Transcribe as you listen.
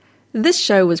This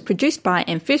show was produced by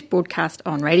and first broadcast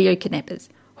on Radio Kidnappers,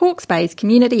 Hawke's Bay's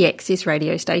community access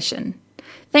radio station.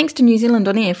 Thanks to New Zealand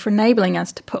On Air for enabling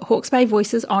us to put Hawke's Bay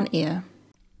voices on air.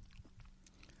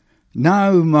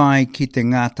 Nau mai ki te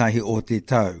ngatahi o te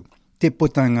tau, te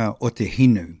putanga o te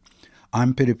hinu.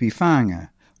 I'm Piripi Whanga.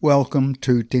 Welcome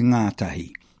to Te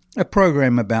Ngatahi, a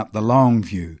program about the long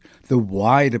view, the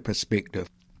wider perspective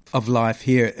of life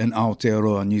here in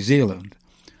Aotearoa, New Zealand.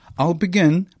 I'll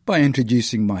begin by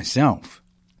introducing myself.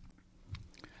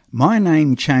 My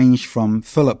name changed from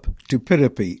Philip to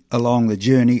Piripi along the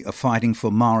journey of fighting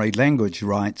for Maori language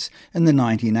rights in the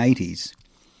 1980s.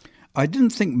 I didn't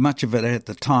think much of it at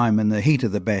the time in the heat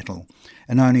of the battle,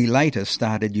 and only later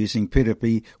started using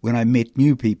Piripi when I met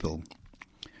new people.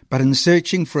 But in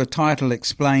searching for a title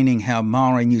explaining how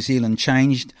Maori New Zealand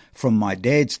changed from my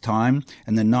dad's time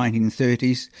in the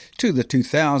 1930s to the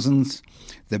 2000s,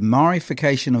 the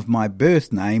Maorification of my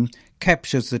birth name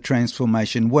captures the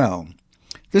transformation well.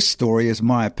 This story is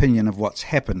my opinion of what's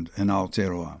happened in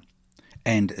Aotearoa,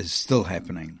 and is still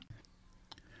happening.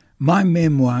 My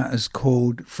memoir is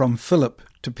called From Philip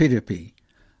to Piripi,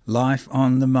 Life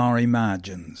on the Maori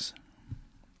Margins.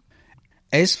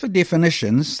 As for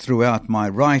definitions throughout my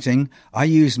writing, I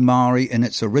use Maori in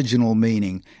its original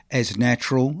meaning as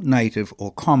natural, native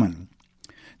or common.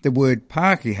 The word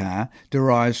Pākehā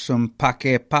derives from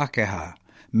Pake Pākehā,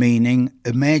 meaning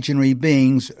imaginary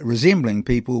beings resembling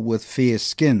people with fair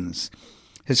skins.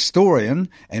 Historian,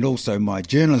 and also my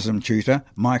journalism tutor,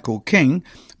 Michael King,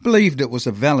 believed it was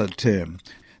a valid term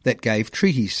that gave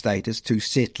treaty status to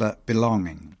settler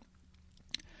belonging.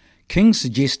 King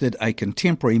suggested a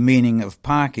contemporary meaning of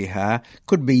Pākehā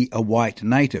could be a white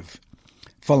native.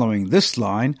 Following this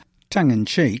line,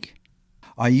 tongue-in-cheek,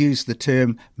 I use the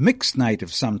term mixed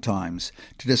native sometimes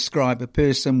to describe a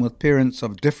person with parents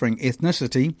of differing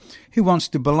ethnicity who wants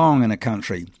to belong in a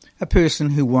country, a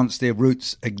person who wants their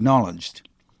roots acknowledged.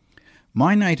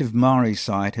 My native Maori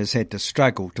side has had to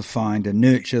struggle to find and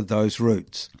nurture those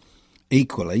roots.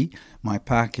 Equally, my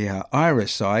Pākehā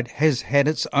Irish side has had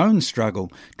its own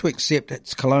struggle to accept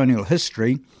its colonial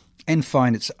history and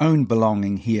find its own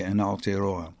belonging here in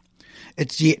Aotearoa.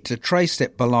 It's yet to trace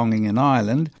that belonging in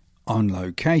Ireland, on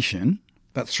location,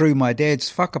 but through my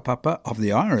dad's whakapapa of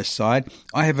the Irish side,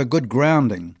 I have a good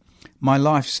grounding. My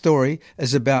life story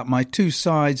is about my two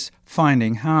sides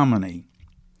finding harmony.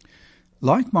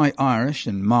 Like my Irish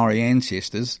and Maori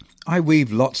ancestors, I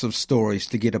weave lots of stories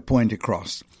to get a point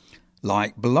across.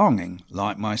 Like belonging,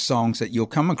 like my songs that you'll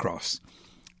come across.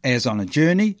 As on a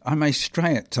journey, I may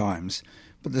stray at times,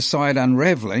 but the side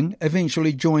unravelling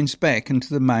eventually joins back into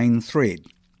the main thread.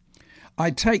 I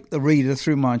take the reader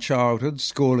through my childhood,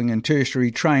 schooling and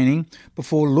tertiary training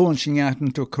before launching out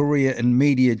into a career in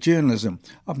media journalism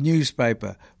of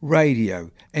newspaper,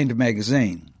 radio and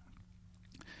magazine.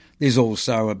 There's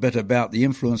also a bit about the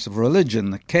influence of religion,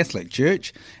 the Catholic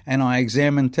Church, and I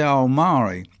examine Te Ao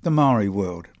Māori, the Maori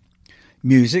world.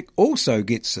 Music also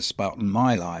gets a spot in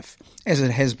my life, as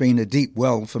it has been a deep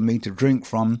well for me to drink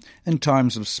from in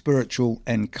times of spiritual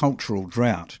and cultural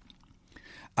drought.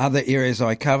 Other areas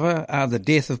I cover are the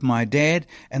death of my dad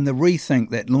and the rethink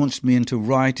that launched me into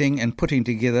writing and putting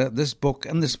together this book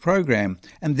and this program,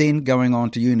 and then going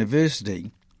on to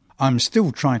university. I'm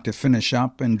still trying to finish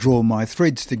up and draw my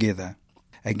threads together.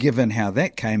 And given how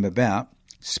that came about,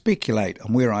 speculate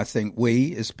on where I think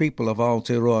we, as people of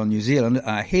Aotearoa, New Zealand,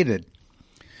 are headed.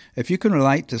 If you can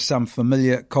relate to some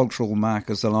familiar cultural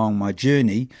markers along my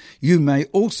journey, you may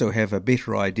also have a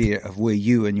better idea of where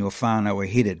you and your whānau are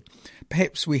headed.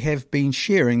 Perhaps we have been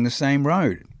sharing the same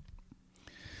road.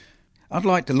 I'd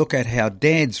like to look at how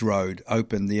Dad's road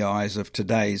opened the eyes of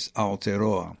today's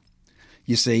Aotearoa.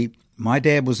 You see, my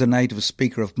dad was a native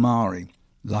speaker of Maori,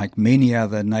 like many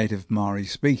other native Maori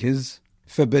speakers,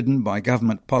 forbidden by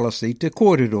government policy to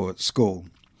kōrero at school.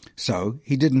 So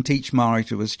he didn't teach Maori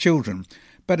to his children,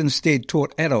 but instead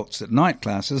taught adults at night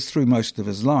classes through most of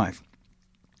his life.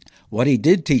 What he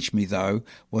did teach me, though,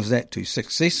 was that to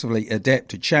successfully adapt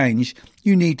to change,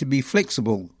 you need to be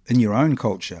flexible in your own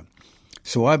culture.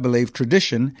 So I believe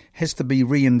tradition has to be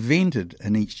reinvented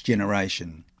in each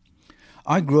generation.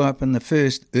 I grew up in the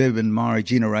first urban Maori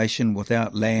generation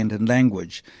without land and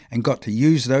language, and got to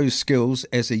use those skills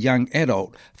as a young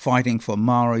adult fighting for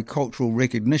Maori cultural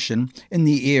recognition in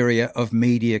the area of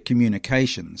media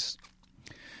communications.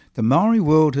 The Maori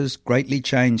world has greatly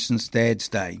changed since Dad's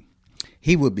day.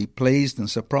 He would be pleased and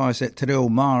surprised that Te Reo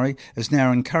Māori is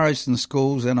now encouraged in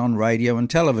schools and on radio and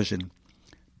television.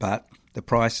 But the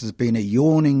price has been a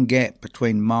yawning gap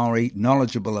between Māori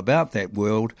knowledgeable about that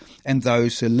world and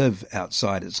those who live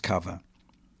outside its cover.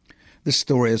 This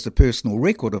story is a personal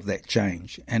record of that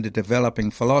change and a developing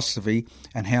philosophy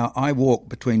and how I walk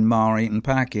between Māori and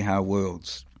Pākehā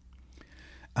worlds.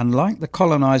 Unlike the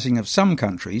colonising of some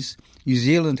countries, New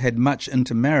Zealand had much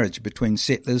intermarriage between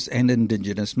settlers and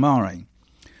indigenous Māori.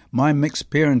 My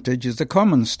mixed parentage is a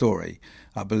common story.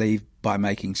 I believe by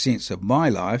making sense of my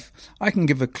life, I can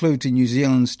give a clue to New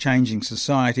Zealand's changing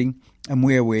society and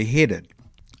where we're headed.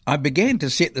 I began to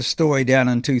set the story down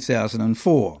in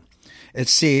 2004. It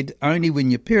said, only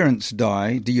when your parents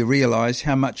die do you realise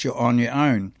how much you're on your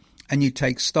own, and you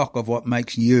take stock of what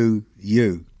makes you,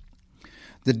 you.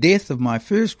 The death of my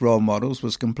first role models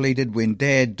was completed when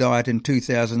Dad died in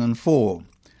 2004.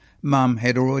 Mum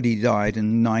had already died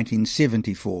in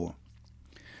 1974.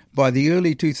 By the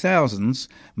early 2000s,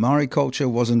 Māori culture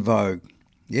was in vogue.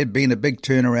 There had been a big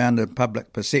turnaround in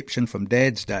public perception from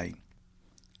Dad's day.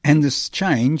 And this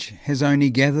change has only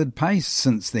gathered pace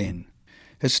since then.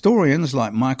 Historians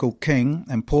like Michael King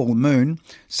and Paul Moon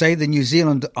say the New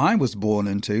Zealand I was born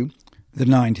into, the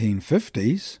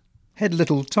 1950s, had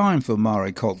little time for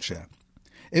Māori culture.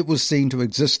 It was seen to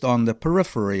exist on the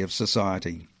periphery of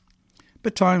society.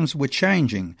 But times were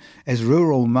changing as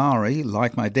rural Māori,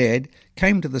 like my dad,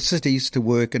 came to the cities to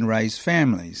work and raise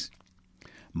families.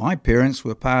 My parents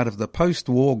were part of the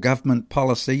post-war government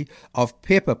policy of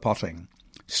pepper potting,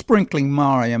 sprinkling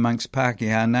Māori amongst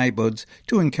Pākehā neighbourhoods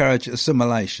to encourage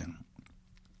assimilation.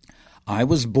 I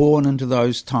was born into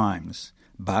those times,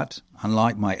 but,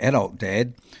 unlike my adult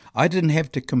dad, I didn't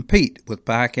have to compete with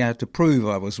Pākehā to prove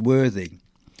I was worthy.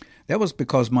 That was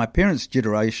because my parents'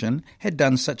 generation had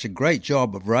done such a great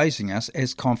job of raising us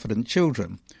as confident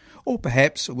children, or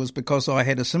perhaps it was because I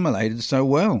had assimilated so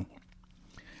well.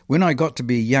 When I got to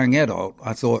be a young adult,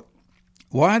 I thought,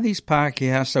 why are these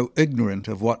Pākehā so ignorant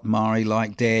of what Māori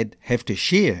like Dad have to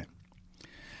share?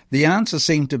 The answer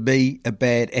seemed to be a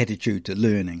bad attitude to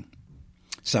learning.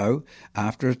 So,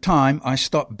 after a time, I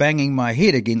stopped banging my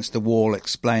head against the wall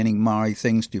explaining Māori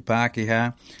things to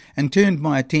Pākehā and turned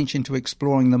my attention to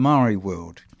exploring the Māori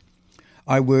world.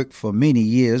 I worked for many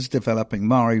years developing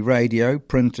Māori radio,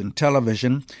 print and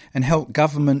television and helped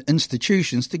government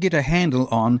institutions to get a handle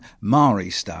on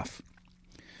Māori stuff.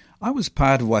 I was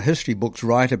part of what history books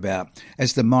write about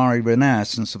as the Māori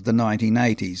Renaissance of the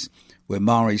 1980s, where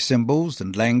Māori symbols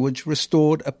and language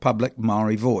restored a public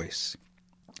Māori voice.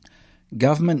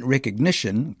 Government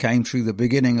recognition came through the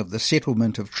beginning of the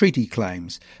settlement of treaty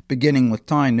claims, beginning with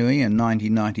Tainui in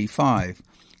 1995.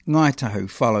 Ngatahi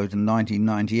followed in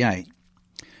 1998.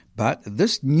 But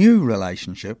this new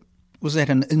relationship was at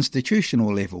an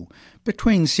institutional level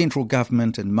between central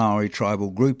government and Māori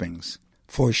tribal groupings,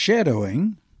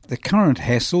 foreshadowing the current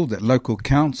hassle that local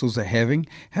councils are having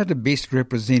how to best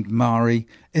represent Māori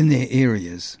in their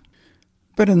areas.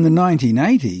 But in the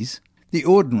 1980s, the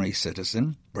ordinary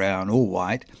citizen, brown or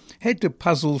white, had to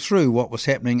puzzle through what was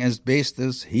happening as best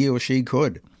as he or she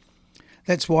could.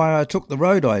 That's why I took the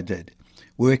road I did,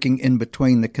 working in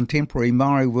between the contemporary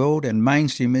Māori world and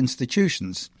mainstream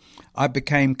institutions. I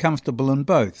became comfortable in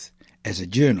both, as a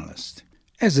journalist,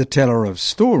 as a teller of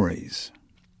stories.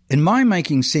 In my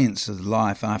making sense of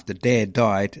life after Dad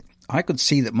died, I could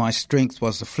see that my strength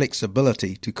was the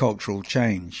flexibility to cultural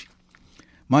change.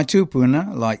 My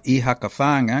tūpuna, like I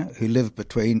Hakawhanga, who lived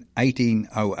between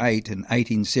 1808 and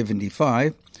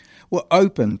 1875, were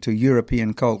open to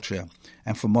European culture,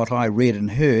 and from what I read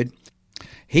and heard,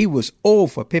 he was all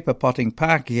for pepper potting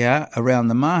Pākehā around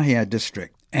the Mahia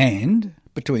district and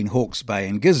between Hawke's Bay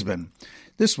and Gisborne.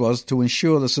 This was to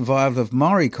ensure the survival of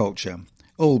Māori culture,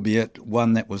 albeit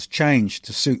one that was changed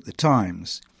to suit the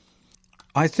times.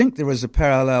 I think there is a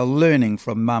parallel learning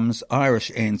from Mum's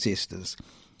Irish ancestors,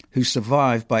 who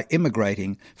survived by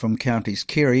immigrating from counties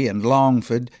Kerry and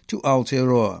Longford to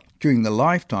Aotearoa during the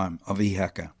lifetime of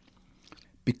Ihaka.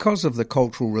 Because of the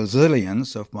cultural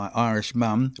resilience of my Irish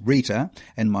mum, Rita,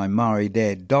 and my Māori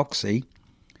dad, Doxy,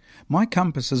 my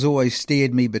compass has always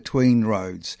steered me between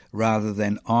roads rather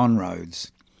than on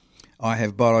roads. I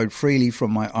have borrowed freely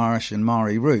from my Irish and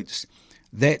Māori roots.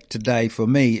 That today for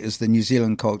me is the New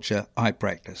Zealand culture I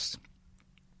practice.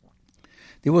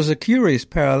 There was a curious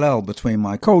parallel between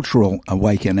my cultural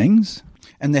awakenings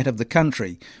and that of the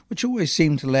country, which always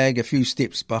seemed to lag a few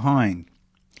steps behind.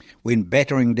 When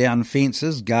battering down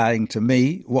fences, guarding to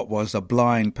me what was a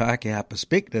blind Pākehā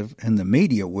perspective in the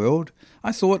media world,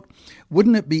 I thought,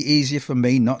 wouldn't it be easier for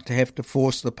me not to have to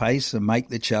force the pace and make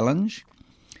the challenge?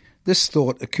 This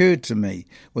thought occurred to me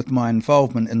with my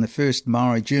involvement in the first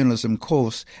Māori journalism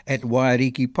course at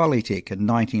Wairiki Polytech in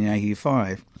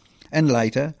 1985, and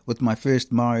later with my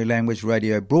first Māori language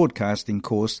radio broadcasting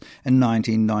course in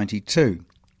 1992.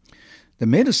 The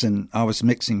medicine I was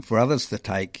mixing for others to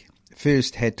take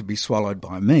first had to be swallowed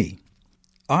by me.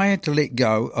 I had to let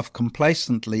go of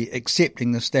complacently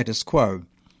accepting the status quo,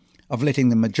 of letting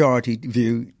the majority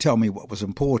view tell me what was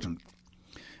important.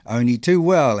 Only too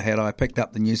well had I picked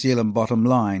up the New Zealand bottom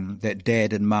line that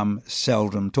Dad and Mum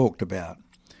seldom talked about,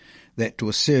 that to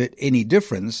assert any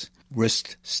difference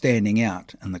risked standing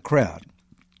out in the crowd.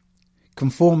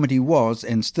 Conformity was,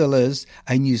 and still is,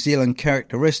 a New Zealand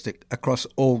characteristic across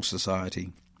all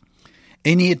society.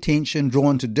 Any attention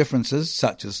drawn to differences,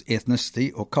 such as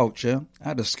ethnicity or culture,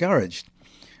 are discouraged,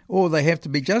 or they have to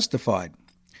be justified.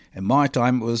 In my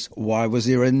time it was, why was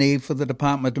there a need for the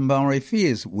Department of Maori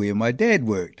Affairs where my dad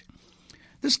worked?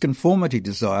 This conformity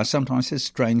desire sometimes has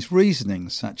strange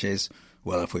reasonings, such as,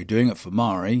 well, if we're doing it for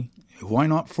Maori, why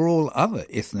not for all other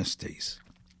ethnicities?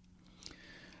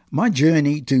 My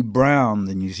journey to brown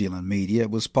the New Zealand media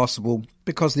was possible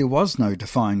because there was no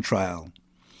defined trail.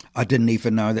 I didn't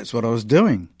even know that's what I was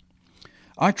doing.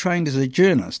 I trained as a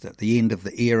journalist at the end of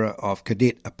the era of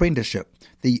cadet apprenticeship,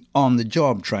 the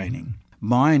on-the-job training.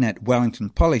 Mine at Wellington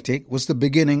Polytech was the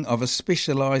beginning of a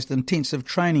specialised intensive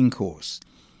training course.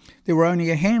 There were only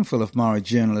a handful of Maori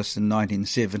journalists in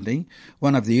 1970.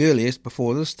 One of the earliest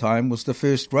before this time was the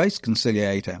first race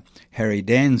conciliator, Harry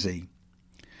Danzy.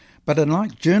 But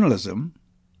unlike journalism,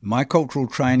 my cultural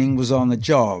training was on the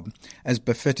job, as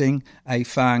befitting a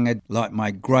whānga like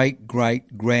my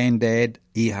great-great-granddad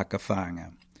Ihaka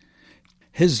whānga.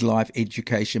 His life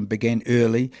education began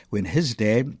early when his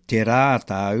dad, Te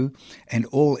Rātau, and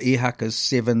all Ihaka's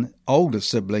 7 older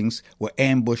siblings were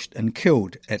ambushed and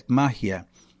killed at Mahia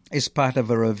as part of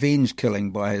a revenge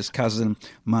killing by his cousin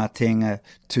Mātenga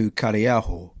tu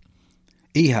Kariaho.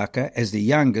 Ihaka, as the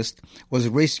youngest, was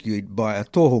rescued by a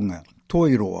tohunga,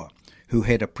 Toiroa, who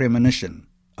had a premonition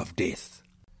of death.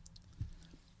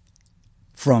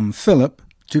 From Philip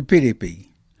to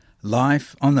Perepi,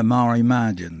 Life on the Maori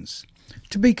Margins,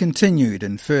 to be continued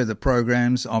in further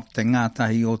programs of Te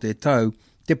Ngatahi o Te Tau,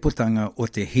 Te Putanga o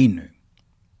Te Hinu.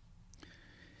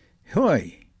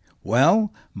 Hoi!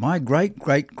 Well, my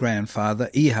great-great-grandfather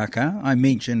Ihaka, I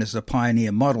mentioned as a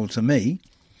pioneer model to me,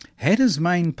 had his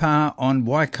main pa on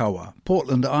Waikawa,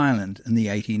 Portland Island, in the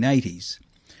 1880s.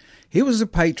 He was a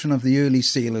patron of the early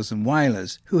sealers and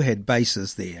whalers who had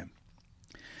bases there.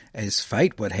 As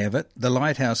fate would have it, the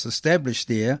lighthouse established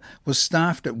there was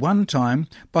staffed at one time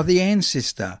by the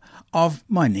ancestor of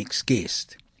my next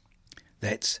guest.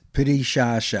 That's Piri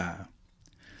Shasha.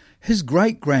 His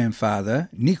great-grandfather,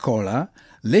 Nicola,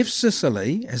 left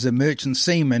Sicily as a merchant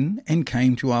seaman and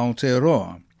came to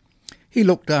Aotearoa. He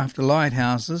looked after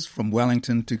lighthouses from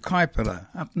Wellington to Kaipara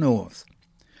up north.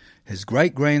 His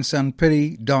great-grandson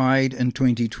Piri died in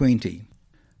 2020.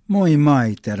 Moi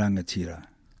mai te rangatira.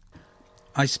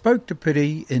 I spoke to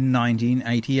Piri in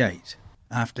 1988,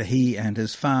 after he and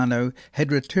his whānau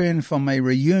had returned from a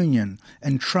reunion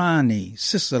in Trani,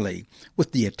 Sicily,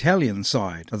 with the Italian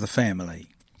side of the family.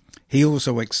 He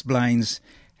also explains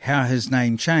how his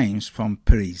name changed from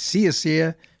Piri Sia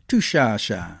to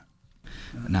Shasha.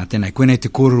 Nā tēnā, koe nei te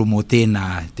kōrero mō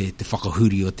tēnā, te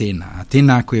whakahuri o tēnā.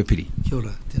 Tēnā koe, Piri. Kia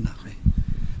ora, tēnā koe.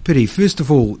 Piri, first of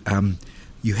all,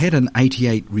 you had an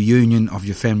 88 reunion of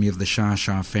your family, of the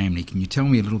Shasha family. Can you tell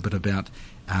me a little bit about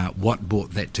what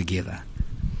brought that together?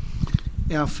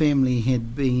 Our family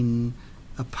had been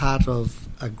a part of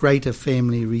a greater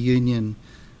family reunion,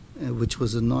 which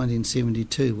was in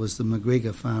 1972, was the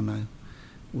McGregor whānau.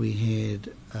 We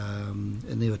had, and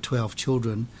there were 12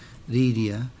 children,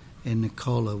 Riria and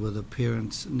Nicola were the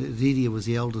parents. Riria was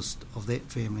the eldest of that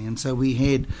family, and so we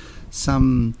had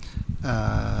some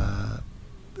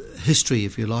history,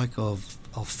 if you like, of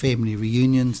family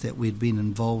reunions that we'd been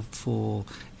involved for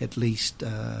at least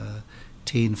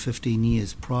 10, 15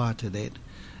 years prior to that,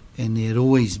 and there had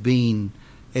always been,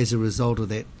 as a result of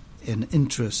that, an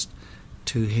interest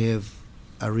to have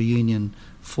a reunion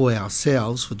for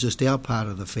ourselves, for just our part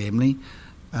of the family,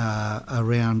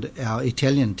 around our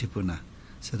Italian tipuna,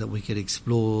 so that we could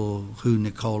explore who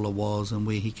Nicola was and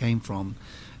where he came from.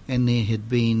 And there had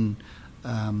been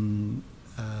a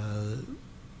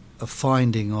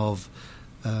finding of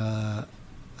a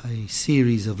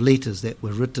series of letters that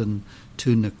were written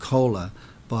to Nicola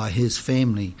by his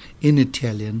family in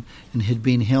Italian, and had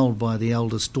been held by the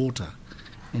eldest daughter,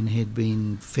 and had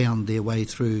been found their way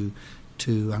through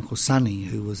to Uncle Sonny,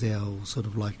 who was our sort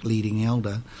of like leading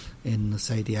elder in the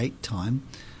 88 time,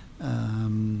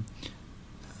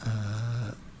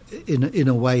 in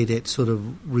a way that sort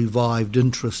of revived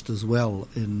interest as well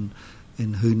in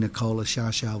who Nicola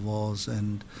Shasha was,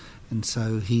 and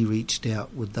so he reached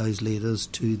out with those letters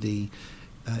to the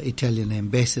Italian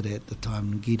ambassador at the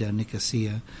time, Guido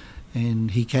Nicosia,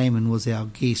 and he came and was our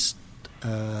guest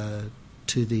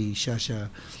to the Shasha,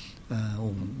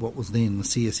 or what was then the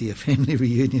CSEF family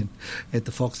reunion at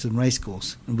the Foxton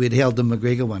Racecourse. And we'd held the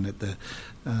McGregor one at the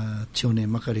Tione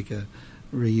Makarika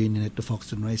reunion at the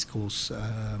Foxton Racecourse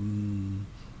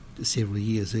several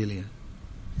years earlier.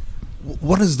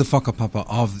 What is the whakapapa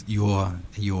of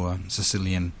your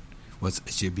Sicilian?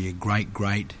 Should be a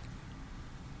great,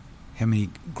 how many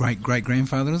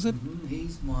great-grandfather is it?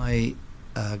 He's my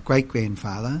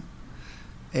great-grandfather,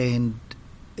 and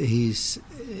his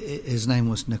name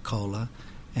was Nicola,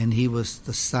 and he was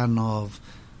the son of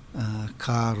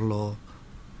Carlo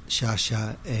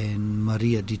Shasha and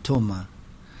Maria di Toma,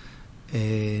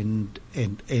 and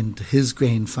his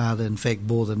grandfather in fact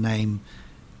bore the name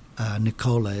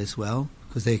Nicola as well,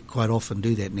 because they quite often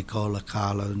do that, Nicola,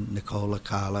 Carlo, and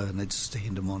they just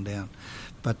hand them on down.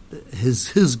 But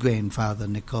his grandfather,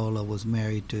 Nicola, was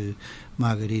married to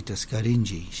Margherita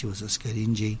Scaringi. She was a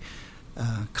Scaringi.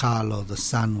 Carlo, the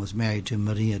son, was married to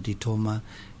Maria di Toma,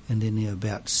 and then there were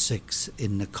about 6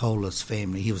 in Nicola's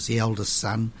family. He was the eldest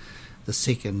son. The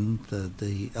second,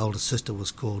 the elder sister,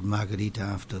 was called Margherita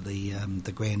after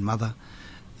the grandmother,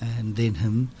 and then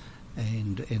him,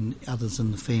 and others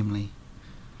in the family.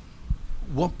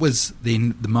 What was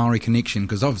then the Maori connection?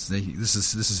 Because obviously this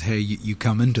is how you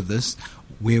come into this.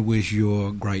 Where was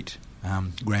your great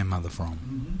grandmother from?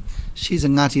 Mm-hmm. She's a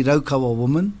Ngāti Raukawa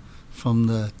woman from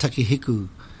the Takihiku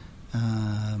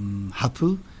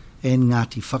hapu and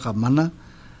Ngāti Whakamana.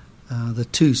 The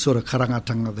two sort of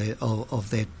karangatanga of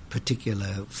that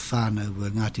particular whānau were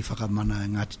Ngāti Whakamana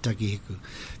and Ngāti Takihiku.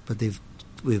 But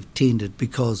we've tended,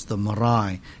 because the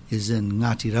marae is in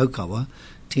Ngāti Raukawa,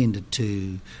 tended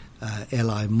to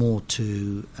ally more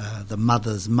to the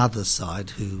mother's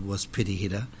side, who was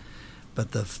Pirihira,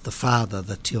 but the father,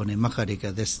 the Tione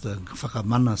Makarika, that's the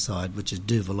Whakamana side, which is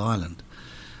Durval Island.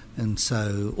 And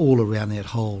so all around that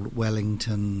whole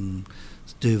Wellington,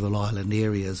 Durval Island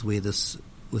areas where this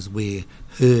was where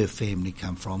her family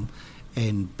come from,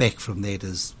 and back from that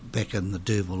is back in the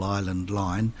Durval Island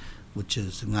line, which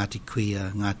is Ngāti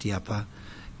Kuia, Ngāti Apa,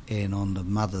 and on the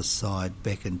mother's side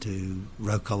back into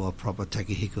Raukawa proper,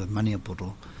 Takihiku and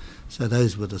Maniapoto. So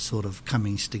those were the sort of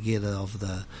comings together of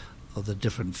the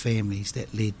different families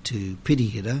that led to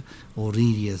Pirihira, or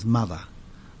Riria's mother,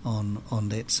 on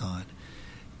that side.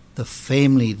 The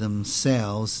family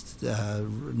themselves,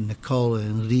 Nicola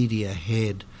and Riria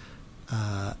had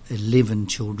 11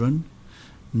 children,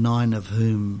 9 of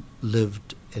whom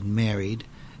lived and married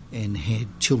and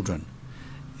had children.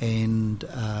 And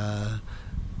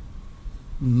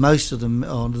most of them,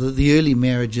 the early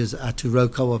marriages are to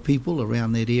Raukawa people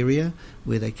around that area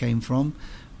where they came from.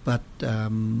 But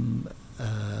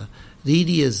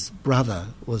Riria's brother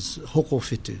was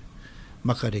Hokowhitu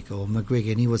Makareka or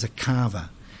McGregor, and he was a carver.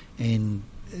 And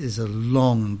it's a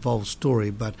long, involved story,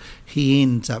 but he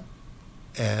ends up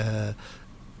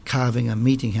carving a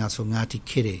meeting house for Ngāti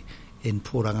Kere in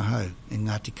Porangahau, in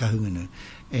Ngāti Kahungunu.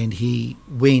 And he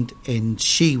went, and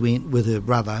she went with her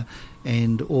brother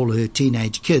and all her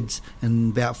teenage kids,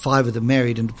 and about 5 of them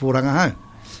married into Porangahau,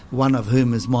 one of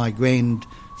whom is my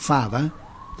grandfather,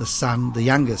 the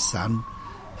youngest son,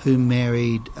 who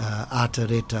married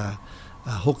Atareta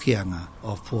Hokianga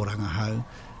of Porangahau,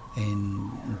 and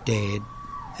Dad,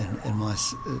 and my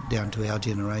down to our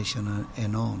generation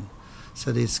and on.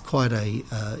 So there's quite a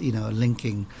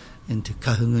linking into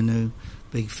Kahungunu,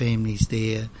 big families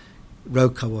there,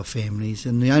 Raukawa families,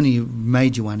 and the only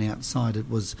major one outside it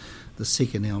was the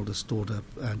second eldest daughter,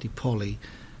 Auntie Polly,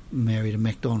 married a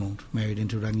MacDonald, married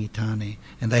into Rangitane,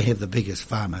 and they have the biggest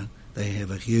whānau. They have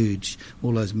a huge,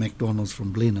 all those MacDonalds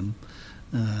from Blenheim,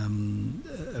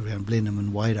 around Blenheim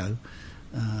and Wairau,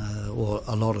 or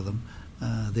a lot of them,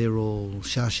 they're all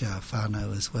Shasha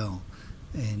whānau as well.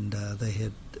 And they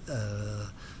had,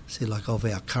 like of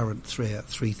our current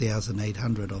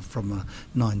 3,800 from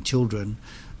 9 children,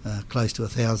 close to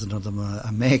 1,000 of them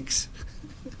are Macs.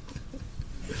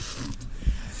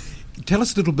 Tell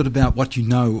us a little bit about what you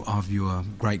know of your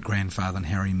great-grandfather and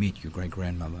how he met your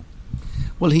great-grandmother.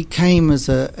 Well, he came as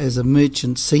a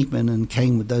merchant seaman, and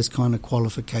came with those kind of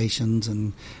qualifications,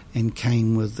 and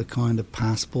came with the kind of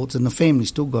passports, and the family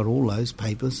still got all those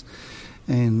papers,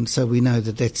 and so we know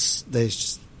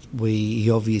he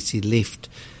obviously left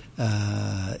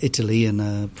Italy in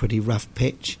a pretty rough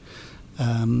patch.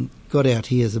 Got out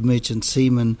here as a merchant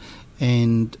seaman,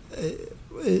 and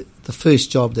the first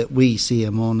job that we see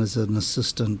him on is an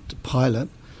assistant pilot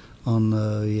on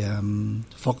the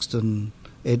Foxton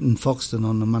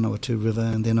on the Manawatu River,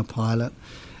 and then a pilot,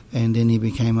 and then he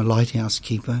became a lighthouse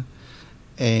keeper,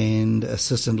 and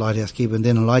assistant lighthouse keeper, and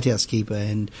then a lighthouse keeper.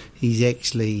 And he's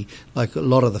actually, like a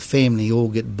lot of the family, all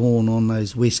get born on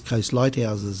those West Coast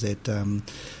lighthouses at in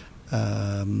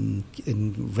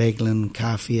Raglan,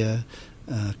 Kawhia,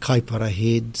 Kaipara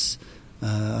Heads.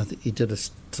 He did a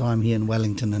time here in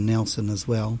Wellington and Nelson as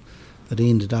well, but he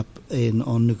ended up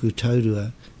on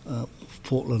Nukutorua,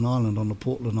 Portland Island, on the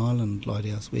Portland Island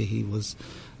lighthouse, where he was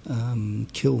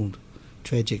killed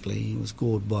tragically. He was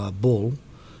gored by a bull,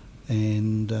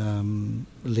 and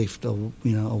left a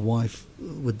wife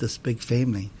with this big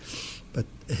family. But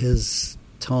his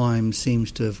time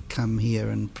seems to have come here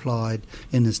and applied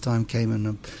himself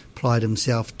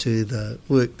to the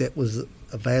work that was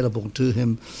available to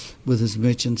him with his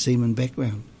merchant seaman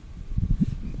background.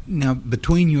 Now,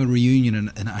 between your reunion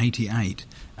in 88,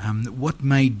 what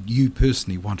made you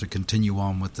personally want to continue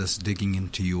on with this, digging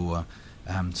into your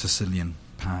Sicilian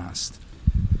past?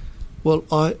 Well,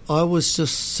 I was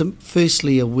just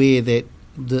firstly aware that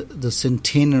the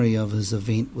centenary of his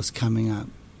event was coming up,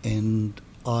 and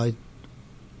I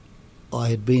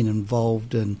had been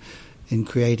involved in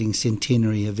creating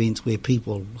centenary events where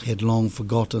people had long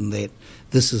forgotten that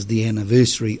this is the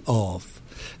anniversary of.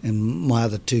 And my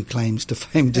other two claims to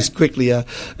fame just quickly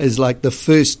is like the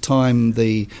first time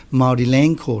the Māori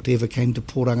Land Court ever came to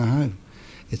Pōrangahau.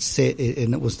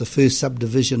 And it was the first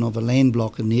subdivision of a land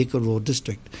block in the Ikaroa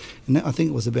district. And I think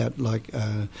it was about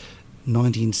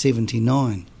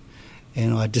 1979.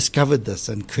 And I discovered this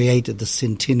and created the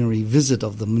centenary visit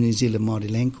of the New Zealand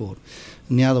Māori Land Court.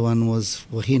 And the other one was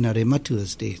Henare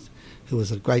Matua's death, who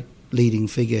was a great leading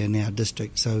figure in our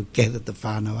district, so gathered the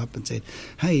whānau up and said,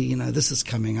 hey, this is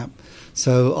coming up.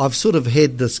 So I've sort of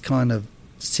had this kind of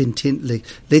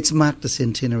let's mark the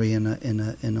centenary in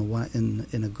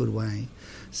a good way.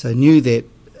 So knew that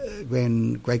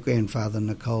great-grandfather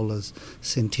Nicola's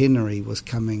centenary was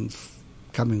coming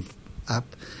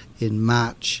up in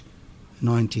March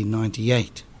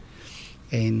 1998.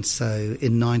 And so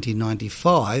in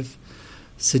 1995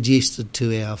 suggested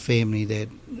to our family that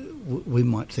we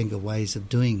might think of ways of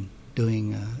doing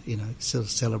sort of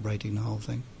celebrating the whole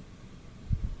thing.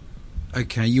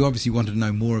 Okay, you obviously wanted to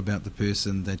know more about the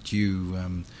person that you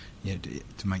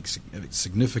to make it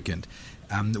significant.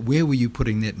 Where were you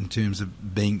putting that in terms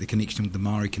of being the connection with the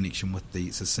Maori connection with the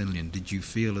Sicilian? Did you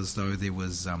feel as though there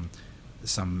was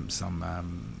some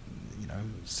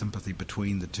sympathy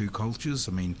between the two cultures?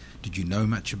 I mean, did you know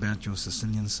much about your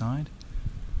Sicilian side?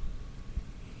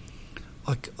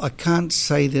 I can't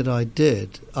say that I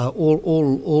did.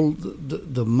 All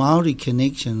the Māori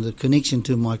connection, the connection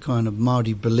to my kind of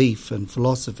Māori belief and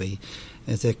philosophy,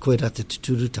 is that koe rata te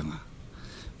turutanga.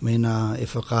 Mena e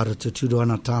whakara te turu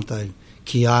ana tātou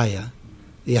ki aia,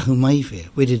 e ahu mai whea.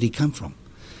 Where did he come from?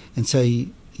 And so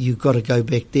you've got to go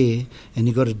back there, and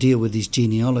you've got to deal with his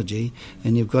genealogy,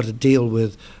 and you've got to deal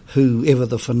with whoever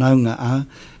the whanaunga are,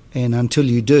 and until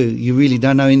you do, you really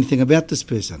don't know anything about this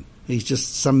person. He's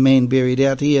just some man buried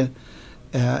out here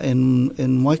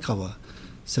in Waikawa.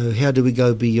 So how do we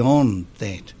go beyond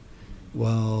that?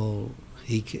 Well,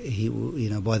 he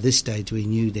by this stage we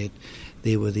knew that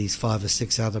there were these 5 or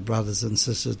 6 other brothers and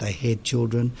sisters. They had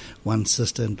children. One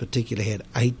sister in particular had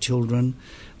 8 children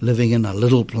living in a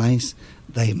little place.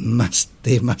 There must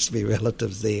be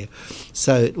relatives there.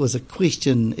 So it was a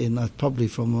question, probably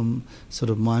from sort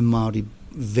of my Māori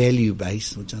value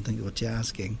base, which I think is what you're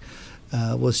asking,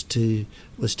 was to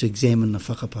examine the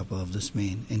whakapapa of this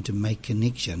man and to make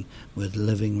connection with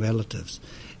living relatives.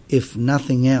 If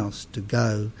nothing else, to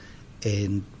go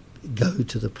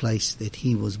to the place that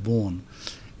he was born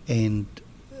and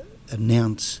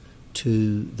announce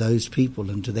to those people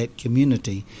and to that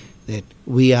community that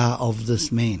we are of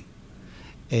this man,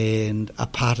 and a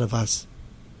part of us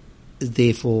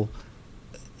therefore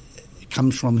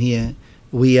comes from here.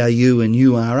 We are you and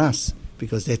you are us,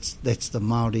 because that's the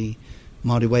Māori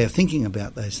way of thinking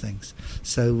about those things.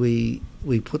 So we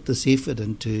put this effort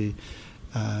into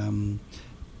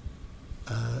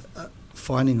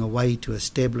finding a way to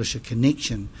establish a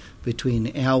connection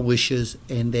between our wishes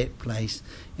and that place,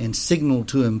 and signal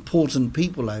to important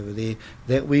people over there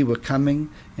that we were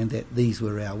coming and that these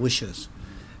were our wishes.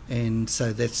 And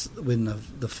so that's when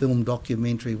the film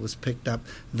documentary was picked up.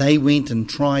 They went and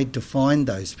tried to find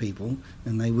those people,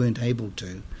 and they weren't able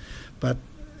to. But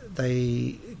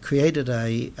they created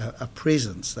a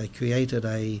presence. They created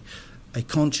a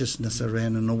consciousness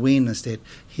around, an awareness that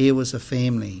here was a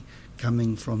family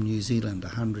coming from New Zealand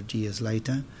 100 years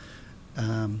later,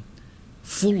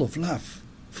 full of love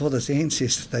for this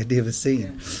ancestor they'd never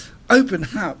seen. open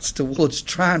hearts towards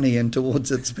Trani and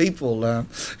towards its people,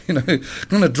 going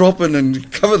to drop in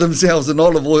and cover themselves in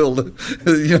olive oil,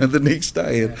 the next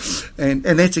day. And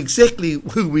that's exactly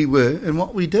who we were and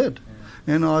what we did.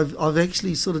 And I've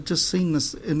actually sort of just seen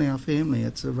this in our family.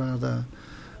 It's a rather,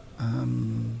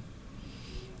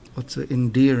 what's an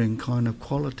endearing kind of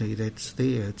quality that's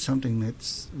there. It's something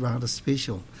that's rather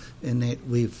special in that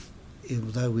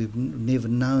although we've never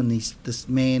known this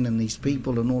man and these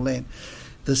people and all that,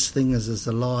 this thing is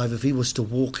alive. If he was to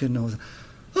walk in, I was,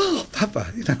 oh,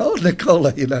 Papa, oh,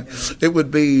 Nicola, it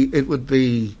would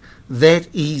be that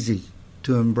easy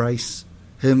to embrace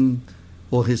him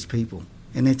or his people.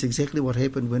 And that's exactly what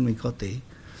happened when we got there.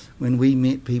 When we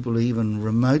met people who even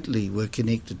remotely were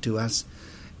connected to us,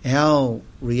 our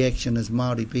reaction as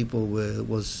Māori people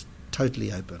was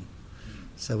totally open.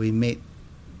 So we met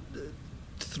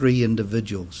 3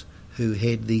 individuals who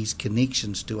had these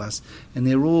connections to us, and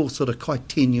they're all sort of quite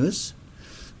tenuous.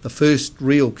 The first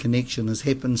real connection has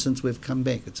happened since we've come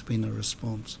back. It's been a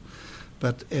response.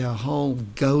 But our whole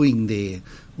going there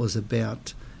was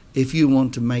about, if you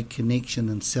want to make connection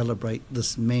and celebrate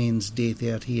this man's death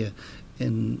out here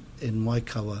in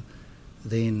Waikawa,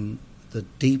 then the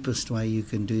deepest way you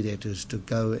can do that is to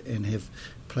go and have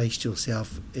placed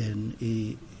yourself in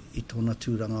I tōna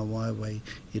tūranga waiwai,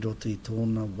 I roto I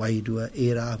tōna wairua, e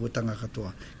rā hutanga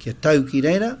katoa. Kia tau ki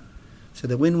reira, so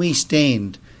that when we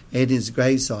stand at his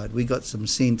graveside, we got some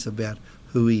sense about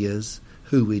who he is,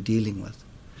 who we're dealing with.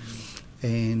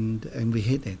 And we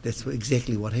had that. That's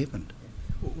exactly what happened.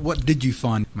 What did you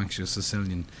find amongst your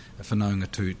Sicilian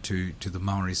whanaunga to the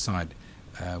Maori side?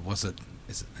 Is it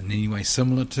in any way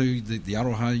similar to the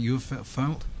aroha you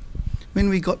felt? When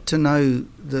we got to know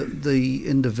the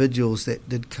individuals that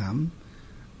did come,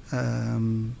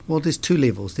 there's 2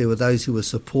 levels. There were those who were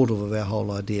supportive of our whole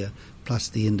idea, plus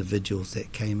the individuals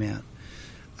that came out.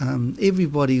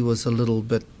 Everybody was a little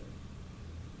bit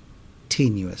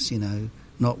tenuous,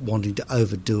 not wanting to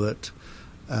overdo it,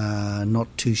 not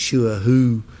too sure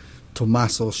who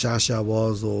Tommaso Shasha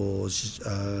was or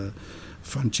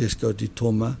Francesco di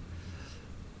Toma.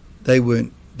 They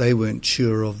weren't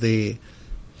sure of their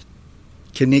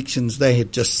connections. They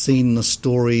had just seen the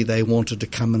story. They wanted to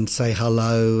come and say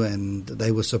hello, and they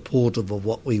were supportive of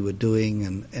what we were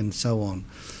doing and so on.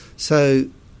 So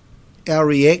our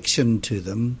reaction to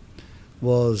them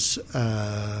was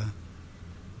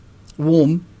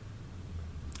warm.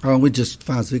 Oh, we're just, as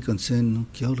far as we're concerned,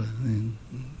 kia ora,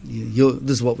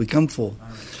 this is what we come for.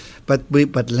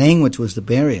 But language was the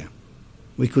barrier.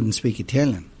 We couldn't speak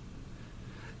Italian,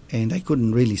 and they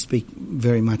couldn't really speak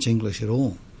very much English at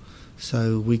all.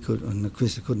 So we could, and of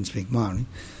course, I couldn't speak Maori.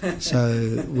 So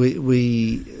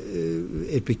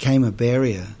it became a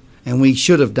barrier, and we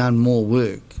should have done more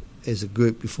work as a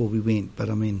group before we went.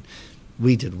 But I mean,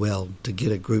 we did well to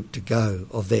get a group to go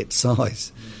of that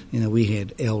size. We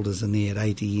had elders in there at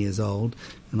 80 years old,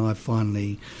 and I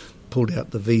finally pulled out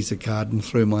the Visa card and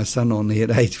threw my son on there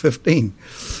at age 15.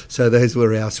 So those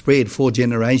were our spread, 4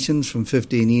 generations from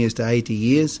 15 years to 80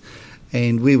 years.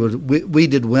 And we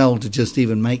did well to just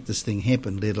even make this thing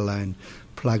happen, let alone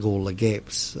plug all the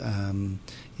gaps. When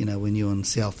you're in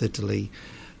South Italy,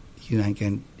 you're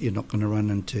not going to run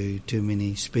into too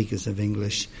many speakers of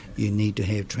English. You need to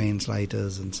have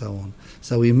translators and so on.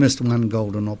 So we missed one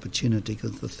golden opportunity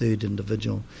because the 3rd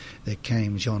individual that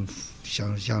came,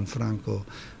 Gianfranco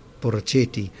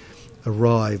Borrachetti,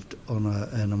 arrived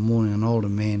in a morning, an older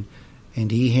man,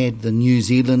 and he had the New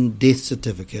Zealand death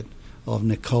certificate of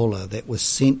Nicola that was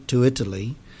sent to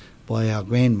Italy by our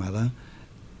grandmother,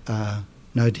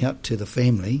 no doubt to the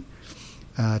family,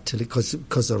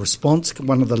 because the response,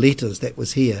 one of the letters that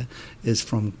was here is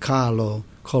from Carlo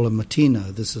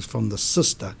Colomatino. This is from the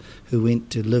sister who went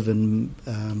to live in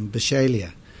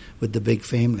Bisceglie with the big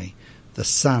family. The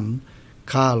son,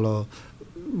 Carlo,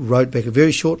 wrote back a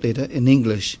very short letter in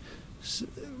English,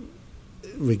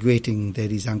 regretting that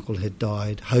his uncle had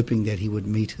died, hoping that he would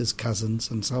meet his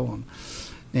cousins and so on.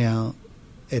 Now,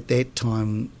 at that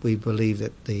time, we believe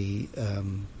that the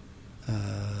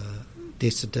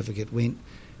death certificate went.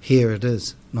 Here it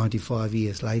is, 95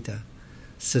 years later,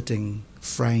 sitting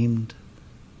framed,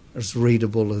 as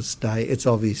readable as day. It's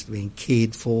obviously been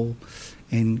cared for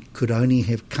and could only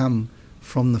have come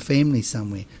from the family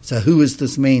somewhere. So who is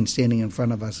this man standing in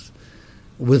front of us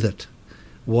with it?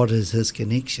 What is his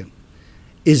connection?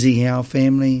 Is he our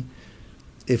family?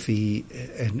 If he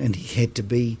and he had to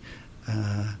be,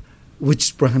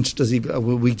 which branch does he? Well,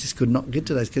 we just could not get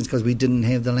to those kids because we didn't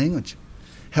have the language.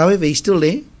 However, he's still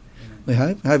there. We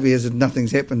hope. Hope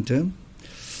nothing's happened to him.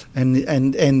 And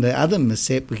the other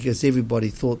mishap, because everybody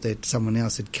thought that someone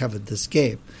else had covered this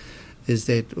gap, is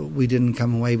that we didn't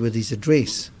come away with his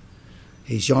address.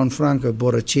 He's Gianfranco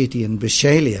Borrachetti in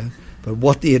Bisceglie, but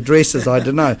what the address is, I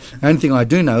don't know. The only thing I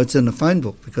do know, it's in the phone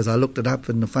book, because I looked it up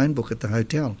in the phone book at the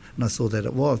hotel, and I saw that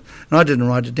it was. And I didn't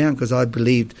write it down because I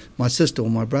believed my sister or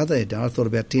my brother had done. I thought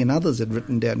about 10 others had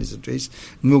written down his address,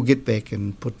 and we'll get back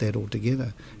and put that all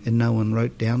together. And no one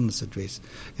wrote down this address.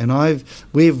 And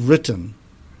we've written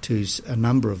to a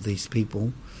number of these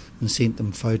people and sent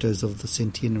them photos of the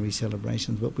centenary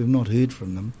celebrations, but we've not heard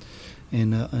from them.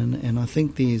 And I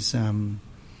think there's they're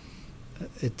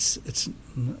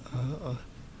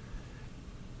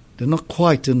not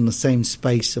quite in the same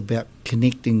space about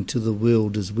connecting to the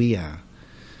world as we are.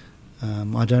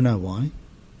 I don't know why.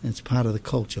 It's part of the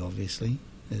culture, obviously.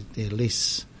 They're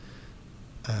less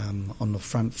on the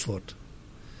front foot.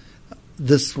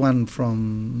 This one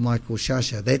from Michael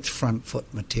Shasha, that's front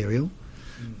foot material.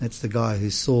 That's the guy who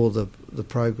saw the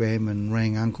program and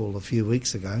rang Uncle a few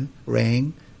weeks ago,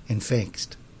 rang and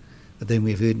faxed. But then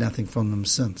we've heard nothing from them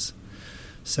since.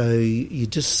 So you're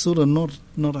just sort of not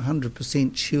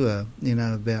 100% sure,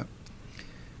 about...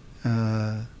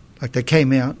 like they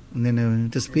came out and then they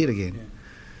disappeared again. Yeah.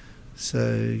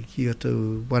 So you got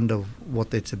to wonder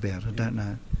what that's about. I don't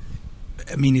know.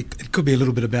 I mean, it could be a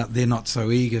little bit about they're not so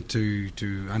eager to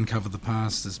uncover the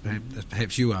past as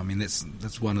perhaps you are. I mean, that's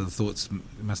one of the thoughts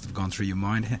that must have gone through your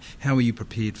mind. How are you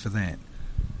prepared for that?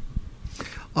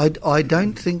 I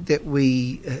don't think that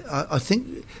we... I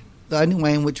think the only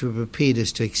way in which we're prepared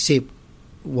is to accept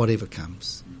whatever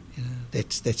comes.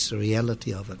 That's the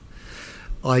reality of it.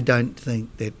 I don't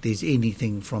think that there's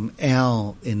anything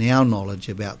in our knowledge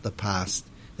about the past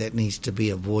that needs to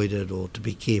be avoided or to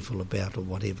be careful about or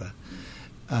whatever.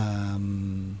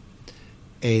 And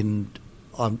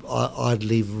I'd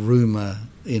leave rumour,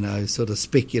 sort of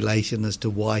speculation as to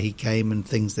why he came and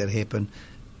things that happen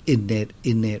in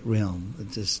that realm.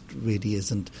 It just really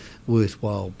isn't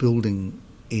worthwhile building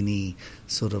any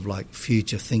sort of like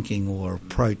future thinking or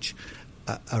approach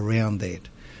around that.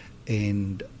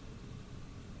 And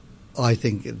I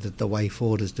think that the way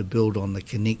forward is to build on the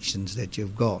connections that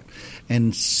you've got,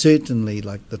 and certainly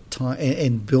like the time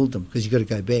and build them, because you've got to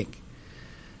go back.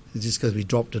 Just because we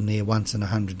dropped in there once in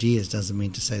 100 years doesn't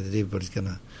mean to say that everybody's going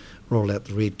to roll out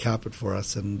the red carpet for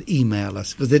us and email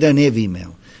us, because they don't have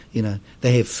email.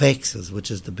 They have faxes,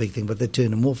 which is the big thing, but they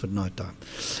turn them off at night time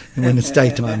and when it's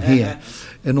daytime here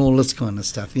and all this kind of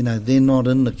stuff. They're not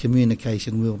in the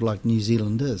communication world like New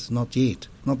Zealand is, not yet,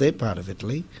 not that part of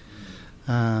Italy.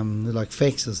 They're like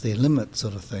faxes, their limit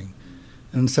sort of thing.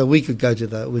 And so we could go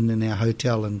to in our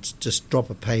hotel and just drop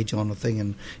a page on a thing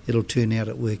and it'll turn out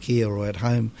at work here or at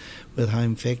home with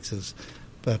home faxes.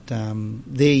 But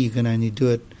there you can only do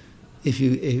it if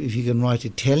you can write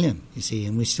Italian, you see,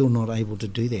 and we're still not able to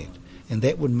do that. And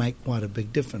that would make quite a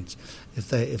big difference.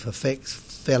 If a fax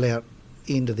fell out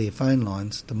into their phone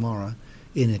lines tomorrow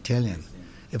in Italian.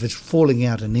 If it's falling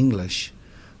out in English,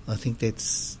 I think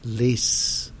that's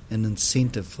less an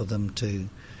incentive for them to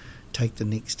take the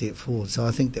next step forward. So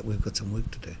I think that we've got some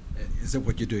work to do. Is that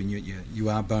what you're doing? You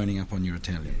are boning up on your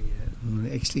Italian?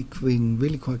 Yeah. Actually been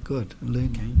really quite good at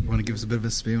learning. Okay. You want to give us a bit of a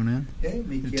spiel now? Yeah,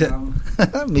 mi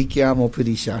chiamo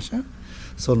Piri Shasha,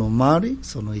 sono Māori,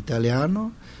 sono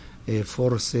Italiano e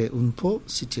forse un po'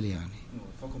 siciliani.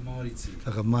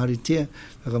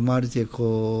 Whakamāriti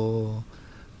ko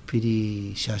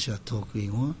Piri Shasha tōku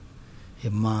ingoa, he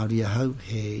Māori ahau,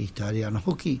 he Italiano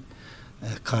hoki,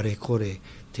 kare kore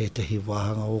tētahi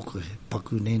wāhanga oku, he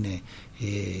paku nene,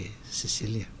 he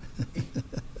Sicilia.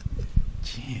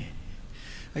 Yeah.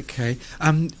 Okay.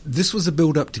 This was a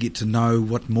build-up to get to know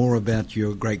what more about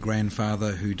your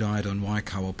great-grandfather who died on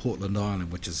Waikawa, Portland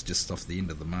Island, which is just off the end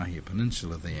of the Mahia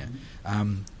Peninsula there.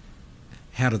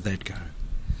 How did that go?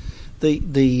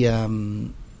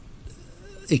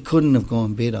 It couldn't have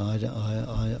gone better.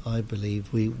 I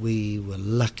believe we were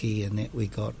lucky in that we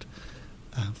got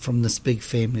from this big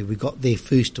family. We got there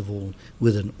first of all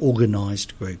with an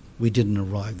organised group. We didn't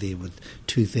arrive there with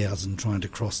 2,000 trying to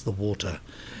cross the water,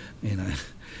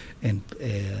 And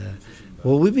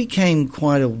we became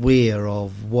quite aware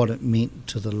of what it meant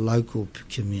to the local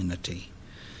community,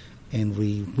 and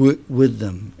we worked with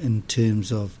them in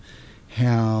terms of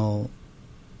how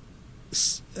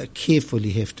careful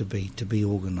you have to be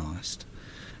organised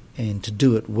and to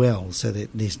do it well so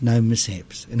that there's no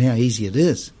mishaps, and how easy it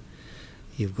is.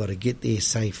 You've got to get there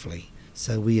safely.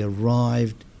 So we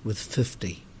arrived with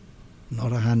 50,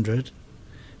 not 100,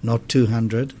 not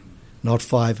 200, not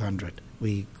 500.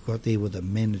 We got there with a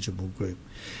manageable group.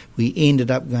 We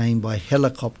ended up going by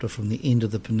helicopter from the end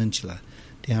of the peninsula,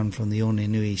 down from the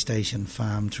Onenui station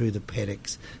farm through the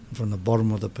paddocks and from the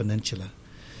bottom of the peninsula.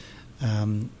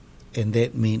 and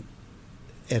that meant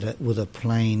with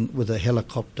a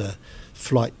helicopter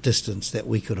flight distance that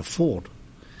we could afford.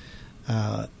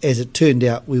 As it turned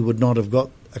out, we would not have got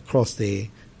across there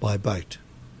by boat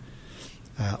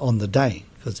on the day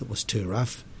because it was too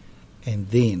rough, and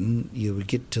then you would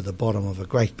get to the bottom of a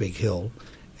great big hill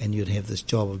and you'd have this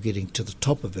job of getting to the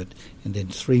top of it and then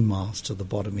 3 miles to the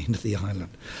bottom end of the island.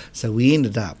 So we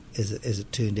ended up, as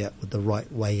it turned out, with the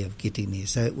right way of getting there.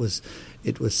 So it was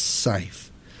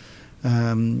safe.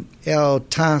 Our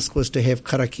task was to have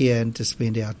karakia and to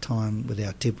spend our time with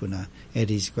our tepuna at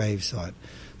his gravesite.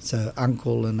 So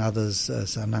Uncle and others,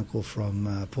 son Uncle from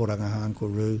Pōrangaha, Uncle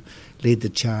Roo, led the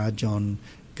charge on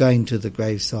going to the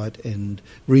gravesite and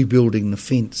rebuilding the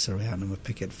fence around him, a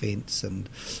picket fence, and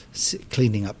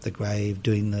cleaning up the grave,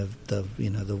 doing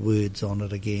the words on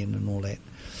it again and all that,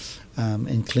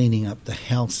 and cleaning up the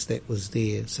house that was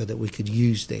there so that we could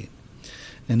use that.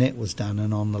 And that was done.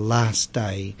 And on the last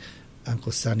day,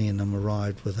 Uncle Sonny and them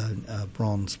arrived with a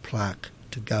bronze plaque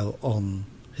to go on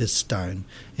his stone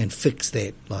and fix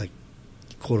that like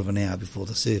a quarter of an hour before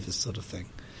the service sort of thing.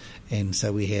 And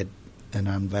so we had an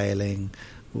unveiling.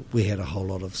 We had a whole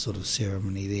lot of sort of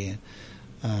ceremony there.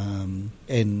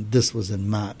 And this was in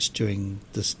March during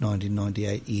this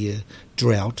 1998 year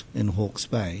drought in Hawke's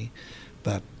Bay.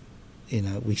 But,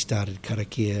 we started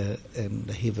karakia and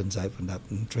the heavens opened up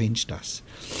and drenched us.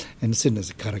 And as soon as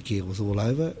the karakia was all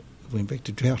over, it went back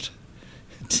to drought.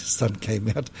 The sun came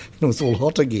out and it was all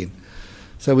hot again.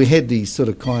 So we had these sort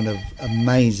of kind of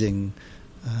amazing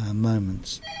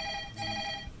moments.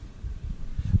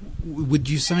 Would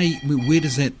you say, where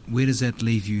does that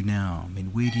leave you now? I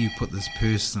mean, where do you put this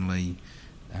personally?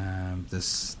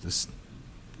 This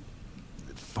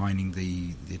finding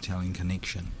the Italian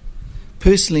connection.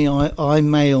 Personally, I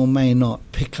may or may not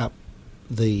pick up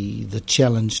the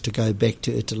challenge to go back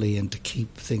to Italy and to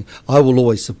keep things. I will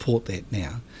always support that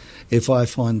now. If I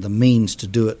find the means to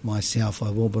do it myself, I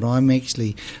will. But I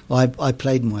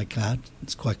played my card.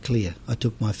 It's quite clear. I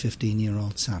took my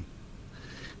 15-year-old son.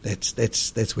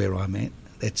 That's where I'm at.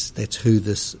 That's who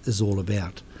this is all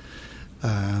about.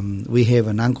 We have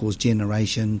an uncle's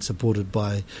generation supported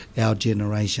by our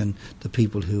generation, the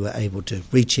people who are able to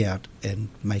reach out and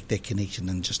make that connection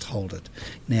and just hold it.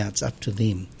 Now it's up to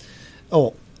them.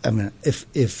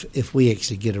 If we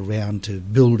actually get around to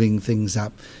building things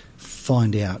up,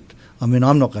 find out. I'm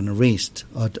not going to rest.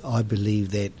 I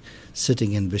believe that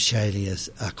sitting in Bishalias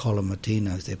are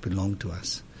Kolomatinos that belong to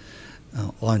us.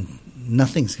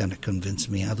 Nothing's going to convince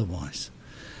me otherwise.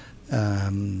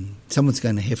 Someone's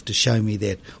going to have to show me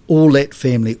that all that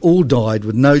family all died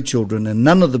with no children, and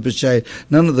none of the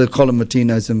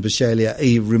Kolomatinos in Bishalia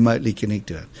are remotely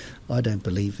connected to it. I don't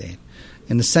believe that.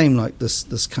 And the same like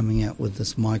this coming out with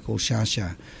this Michael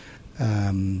Shasha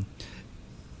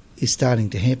is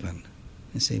starting to happen.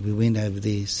 You see, we went over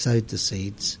there, sowed the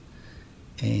seeds,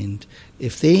 and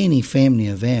if they're any family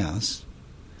of ours,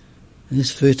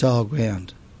 there's fertile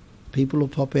ground. People will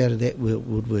pop out of that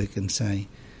woodwork and say,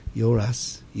 "You're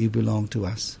us. You belong to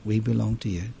us. We belong to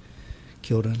you.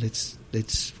 Kia ora, let's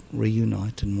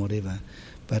reunite and whatever."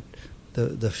 But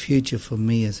the future for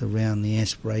me is around the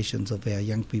aspirations of our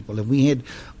young people. And we had,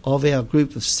 of our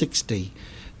group of 60,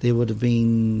 there would have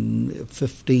been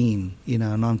 15,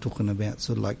 and I'm talking about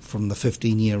sort of like from the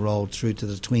 15-year-old through to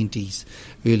the 20s,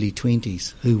 early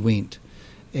 20s, who went.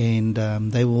 And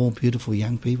they were all beautiful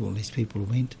young people. These people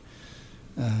went,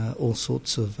 all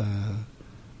sorts of,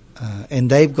 and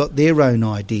they've got their own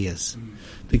ideas,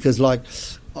 because like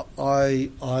my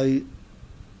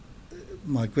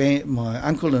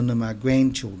uncle and them are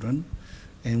grandchildren,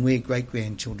 and we're great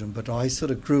grandchildren. But I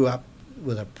sort of grew up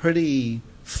with a pretty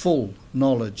full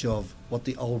knowledge of what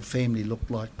the old family looked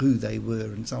like, who they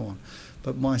were, and so on.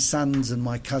 But my sons and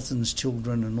my cousins'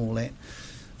 children and all that,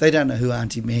 they don't know who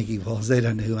Auntie Maggie was. They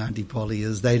don't know who Auntie Polly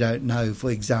is. They don't know,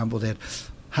 for example, that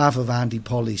half of Auntie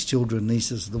Polly's children,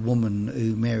 this is the woman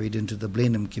who married into the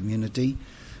Blenheim community.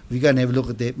 If you go and have a look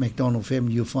at that MacDonald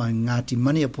family, you'll find Ngāti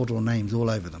Maniapoto names all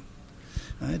over them.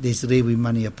 There's Rewi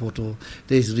Maniapoto,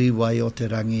 there's Riwai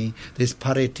Oterangi, there's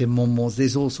Pare Te Momos,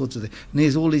 there's all sorts of things. And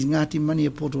there's all these Ngāti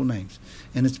Maniapoto names.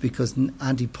 And it's because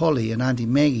Auntie Polly and Auntie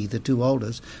Maggie, the two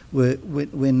oldest,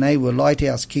 when they were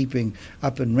lighthouse keeping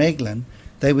up in Raglan,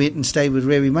 they went and stayed with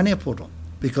Rewi Maniapoto,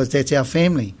 because that's our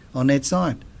family on that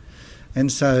side.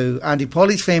 And so Auntie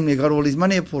Polly's family got all these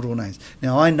Maniapoto names.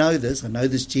 Now I know this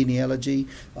genealogy,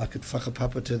 I could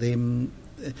whakapapa to them,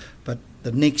 but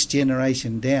the next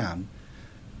generation down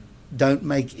don't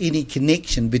make any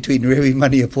connection between Rewi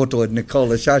Maniapoto and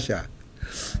Nicola Shasha,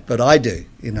 but I do,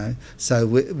 So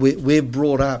we're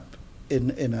brought up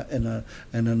in a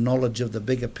knowledge of the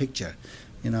bigger picture,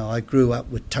 I grew up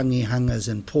with tangi hangas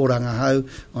and pōrangahau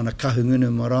on a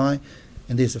kahungunu marae,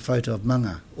 and there's a photo of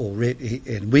Manga,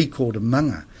 and we called him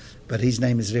Manga, but his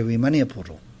name is Rewi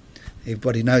Maniapoto.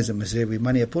 Everybody knows him as Rewi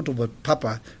Maniapoto, but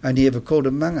Papa only ever called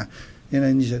him Manga.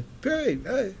 And he said, Perry,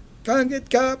 hey, go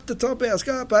up the top house,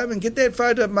 go up home and get that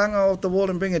photo of Manga off the wall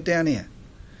and bring it down here.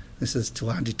 This is to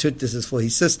Auntie Tut, this is for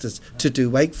his sisters, Tutu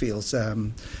Wakefield's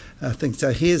thing.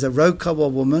 So here's a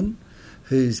Raukawa woman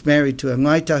who's married to a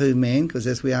Ngaitahu man, because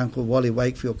that's where Uncle Wally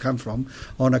Wakefield come from,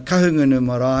 on a kahungunu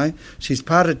marae. She's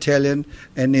part Italian,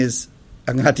 and there's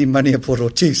a Ngati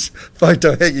Maniapoto chief's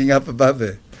photo hanging up above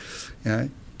her.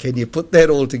 Can you put that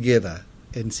all together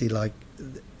and see, like,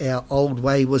 our old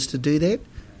way was to do that?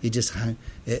 You just hang,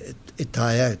 it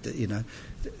tai out,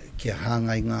 kia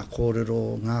hangai ngā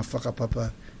kōrero, ngā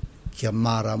whakapapa, kia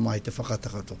mara mai te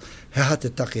whakatakato. Hea te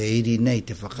take iri nei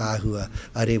te whakaahua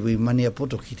a Rewi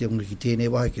Maniapoto ki te unga ki tēnei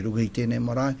wahi, ki runga i tēnei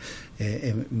marae,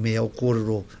 me au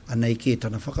kōrero anei ke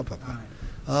tana whakapapa.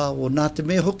 Well, nā te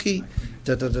mea hoki,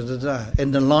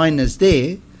 And the line is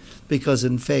there because,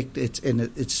 in fact,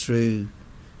 it's through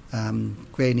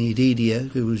Granny Ridia,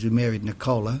 who was married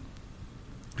Nicola.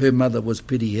 Her mother was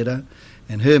Pirihira,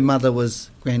 and her mother was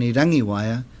Granny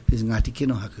Rangiwaia, who's Ngāti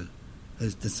Kinohaku.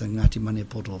 This is Ngāti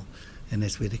Maniapoto, and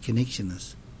that's where the connection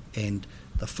is. And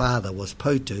the father was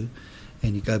Potu,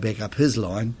 and you go back up his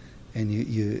line, and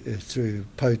you through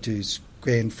Potu's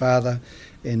grandfather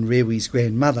and Rewi's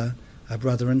grandmother are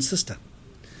brother and sister.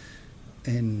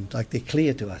 And like they're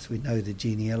clear to us, we know the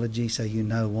genealogy, so you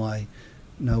know why.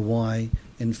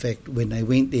 In fact, when they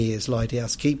went there as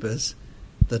lighthouse keepers,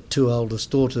 the two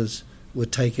oldest daughters were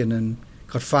taken and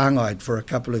got whāngaid for a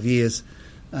couple of years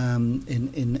in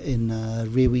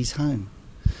Rewi's home.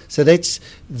 So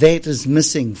that is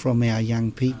missing from our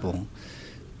young people.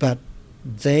 But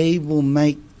they will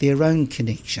make their own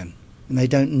connection, and they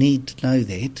don't need to know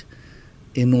that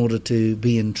in order to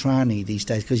be in Trani these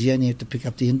days, because you only have to pick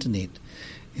up the internet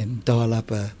and dial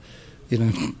up a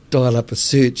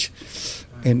search.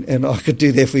 And I could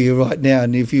do that for you right now.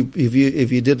 And if you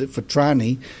did it for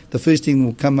Trani, the first thing that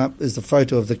will come up is the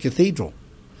photo of the cathedral,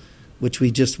 which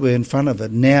we just were in front of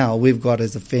it. Now we've got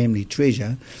as a family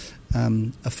treasure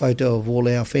a photo of all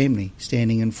our family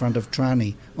standing in front of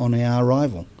Trani on our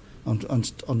arrival, on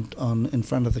in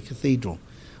front of the cathedral.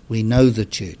 We know the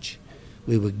church.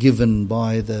 We were given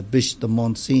by the bishop, the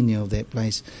Monsignor of that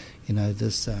place,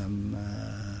 this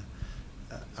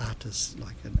artist,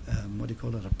 like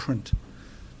a print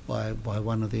by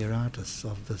one of their artists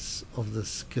of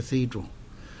this cathedral.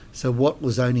 So what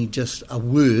was only just a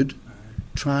word,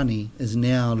 Trani, is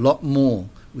now a lot more.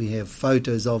 We have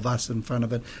photos of us in front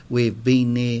of it. We've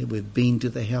been there. We've been to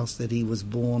the house that he was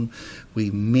born. We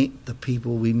met the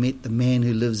people. We met the man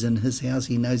who lives in his house.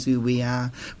 He knows who we are.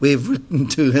 We've written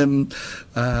to him.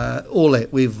 All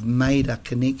that. We've made a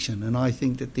connection. And I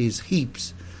think that there's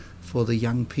heaps for the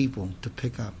young people to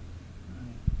pick up.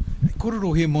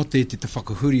 Kororo he mo te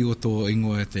whakahuri o tō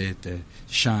ingoa te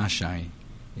shāshai.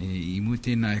 I mu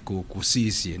tēnā e ko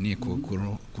sīsia, ne ko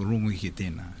rongo i ke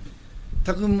tēnā.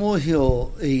 Taku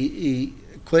mōhio i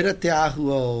koera te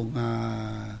āhua o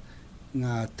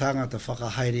ngā tangata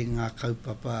whakahaere, ngā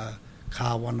kaupapa,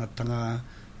 kāwanatanga,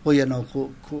 hoi anō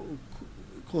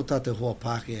ko tātou hoa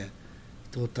Pākehā,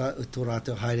 tō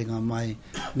rātou haerenga mai,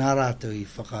 nā rātou i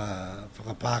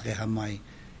whakapākehā mai,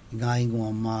 ngā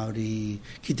ingoa Māori,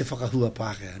 ki te whakahua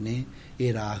Pākehā, ne?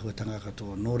 E rā āhua tanga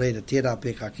katoa. Nō reira, tērā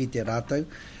pēkā ki te rātou,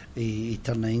 i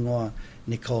tana ingoa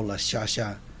Nicola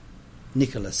Shasha,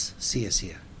 Nicholas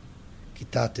Sia, ki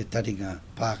tā te taringa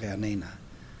Pākehā neina.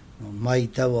 Mai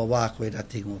taua wā koe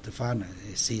rati ngō te whānau,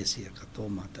 e Sia ka tō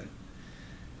mātou.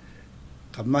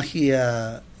 Ka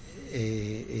mahia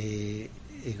e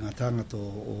ngā tangata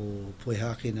o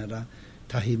Poihākina rā,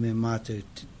 tahi me mātou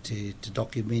te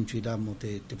documentary rā mo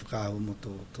te whakāhu mo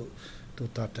tō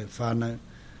tātou whānau,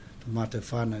 tō mātou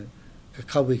whānau. Ka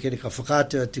kaui kere ka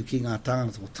whakātua atu ki ngā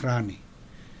tangata o Trani.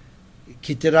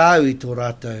 Ki te rāu i tō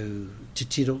rātou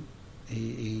titiro,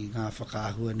 i ngā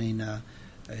whakaahua neina,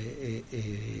 e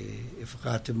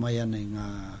whakātu mai ana i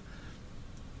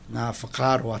ngā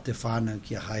whakaro a te whānau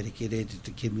ki a haere ki rete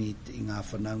te kimi i ngā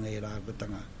whanaunga i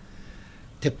rāwatanga.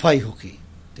 Te paihoki,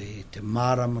 te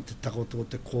mārama, te takoto,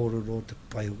 te kōrero, te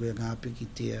paihoki, ngā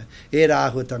pikitea, e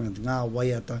rāhuatanga, ngā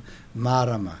waiata,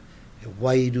 mārama, e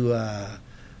wairua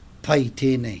pai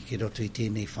tēnei, ki roto i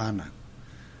tēnei whānau.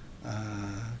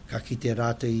 Ka ki te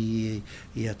rātou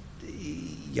i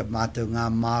a mātou ngā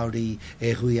Māori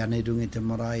e hui ane rungi te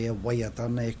marae, e waiata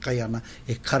ana, e kai ana,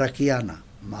 e karaki ana,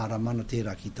 māramana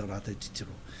tērā ki tō rātou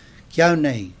titiro. Kia au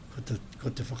nei, ko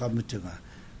te whakamutunga,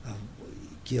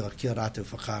 kia rātou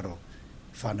whakaro,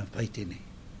 whānau paitene,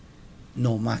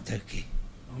 no mātou ke.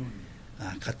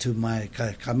 Ka tū mai,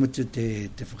 ka mutu te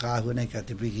whakaahua nei, ka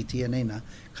te pikitia nei nā,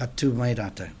 ka tū mai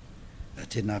rātou.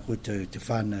 Tēnā koutou te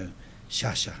whānau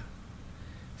Shasha.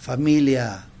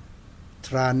 Familia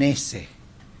Tranese,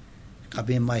 ka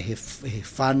me mai he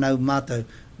whānau mātou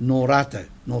no rātou,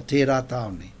 no tērā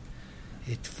taone.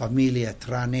 He familia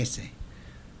Tranese.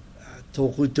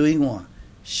 Tō koutou ingoa,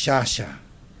 Shasha,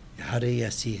 e hare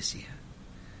ia sia.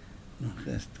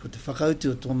 Ko te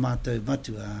whakautu o tō mātou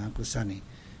matu a Kusani.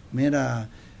 Mera,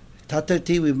 tātou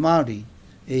tiwi Māori,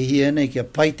 e hia nei kia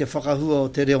pai te whakahua o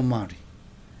te reo Māori.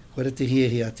 Koe te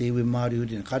hia te iwi Māori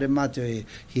urina. Kare mātou e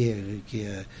hia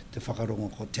kia te whakarongo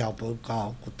ko te aupau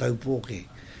kao, ko taupōke.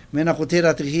 Mena ko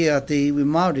tērā te hia te iwi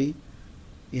Māori,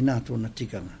 i nā tōna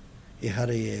tikanga. E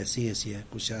hare e sia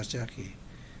ko Shasha ke.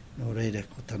 No reira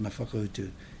ko tana whakautu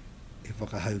e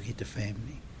whakahau ki te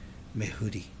family. Me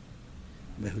huri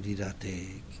rā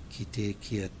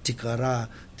kia tika rā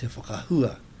te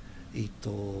whakahua i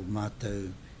tō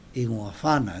mātou ingoa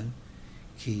whānau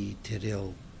ki te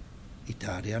reo i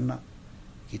tā reana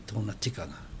ki tōna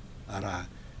tikanga. Ara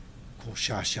ko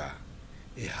Shasha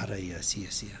e hara ia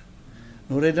sia.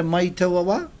 No reira mai taua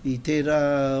wā i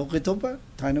tērā oketopa,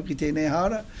 taino ki tēnei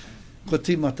hara, ko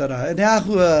tīmata rā. E ne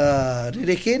āhua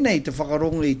rereke nei te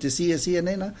whakarongo i te sia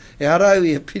nei nā, e harau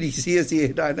i a piri sia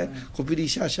e rāna, ko piri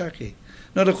Shasha ke.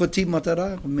 Nora ko tīmata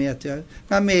rā, ko mea te au.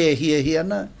 Ngā mea hia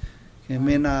na, ke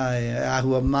mena e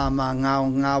āhua māma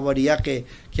ngā wari ake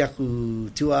ki aku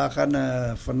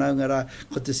tuākana whanaunga rā,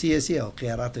 ko te sia o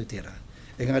ke arātou tērā.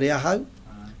 Engari ahau,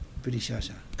 piri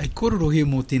Shasha. E kororo hea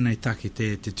mō tēnei take,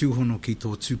 te tūhono ki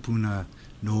tō tūpuna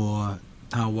no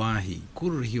tā wāhi.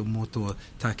 Kororo hea mō tō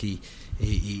take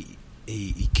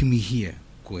i kimihia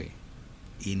koe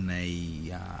i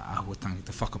nei āhuatangi,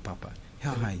 te whakapapa.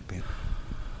 Hea hai, pēr.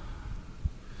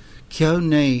 Ki au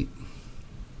nei,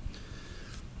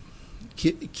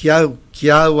 ki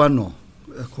au ano,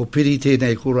 ko piri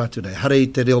tēnei kōrātu nei, hare i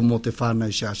te reo mō te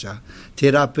whānau Shasha.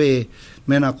 Tērā pē,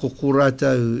 mena ko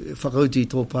kōrātau whakauti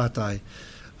tō pātai,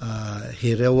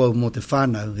 he reo au mō te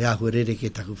whānau, he ahua rere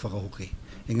ke taku whakahoki.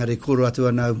 Engari kōrātu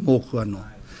anau mōku anō.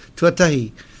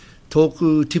 Tuatahi,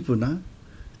 tōku tipuna,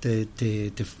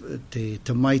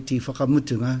 te maiti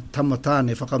whakamutunga,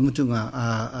 tamatāne whakamutunga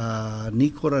a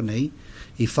Nikora nei,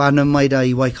 i whānau mai rā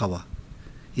i Waikawa,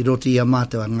 i roti i a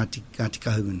mātua ngāti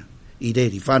kahunguna, i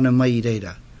reiri, whānau mai i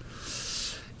reira.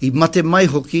 I mate mai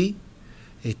hoki,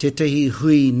 e tetehi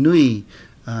hui nui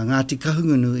ngāti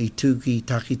kahungunu i tūki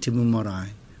tāki te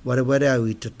mumarai, ware au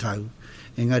i te tau,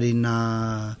 engari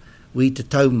nā ui te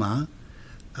tau mā,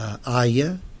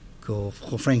 aia, ko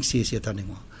Frank Sia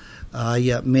taningwa,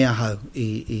 aia mea hau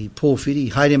i pōwhiri,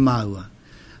 haere māua,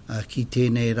 ki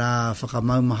tēnei rā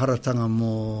whakamaumaharatanga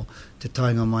mō te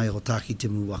tainga mai o tāki te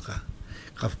muwaka.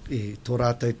 Tō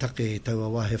rātou take e taua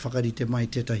wā, he whakarite mai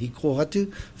tētahi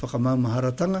kōhatu,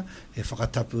 whakamaumaharatanga, he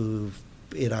whakatapu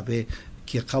e rabe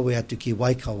kia kawe atu ki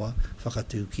Waikawa,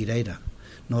 whakatu ki reira.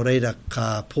 No reira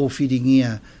ka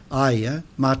pōwhiringia aia,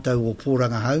 mātau o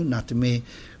pōranga hau, nā te me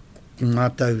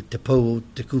mātau te pau,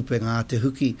 te kupenga, te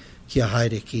huki, kia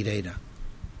haere ki reira.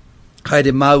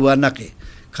 Haere mau anake,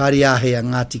 kāri āhea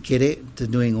ngāti kere, te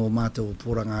nuing o mātou o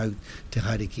pōranga au, te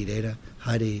haere ki reira,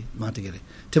 haere māte kere.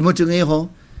 Te mutunga iho,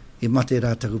 i mate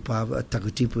rā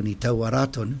taku tipuni tau a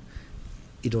rātonu,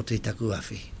 i rote taku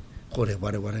awhi. Kore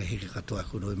ware heke katoa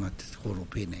kuno i mate koro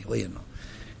pēnei, oi anō.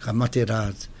 Ka mate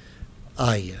rā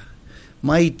aia.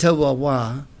 Mai taua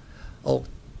wā, o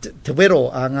te wero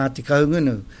a ngāti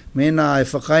kahungunu, mēnā e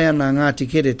whakaiana ngāti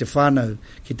kere te whānau,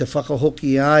 ki te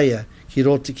whakahoki aia, ki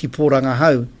roti ki pōranga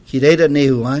hau, ki reira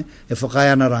nehu ai, e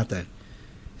whakaiana rātou.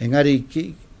 Engari,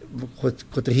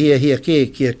 ko te hia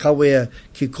ki kawea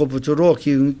ki koputoro,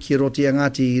 ki roti a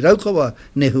ngāti raukawa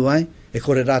nehu ai, e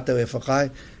kore rātou e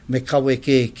whakai, me kawe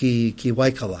ki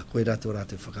Waikawa, koe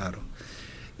rātou whakaro.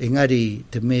 Engari,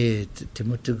 te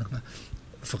mutunga,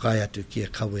 whakai atu ki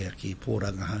kawea ki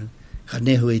pōranga hau, ka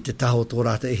nehu i te taho tō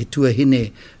rātou, e he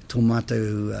tuahine tō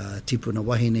mātou tipuna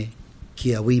wahine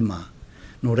ki a wima.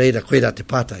 No reira, koe rā te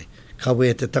pātai,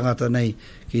 kawe te tangata nei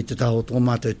ki te taho tō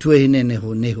mātou tuahine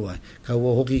nehu ai.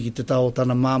 Kaua hoki ki te taho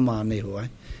tana māma nehu ai.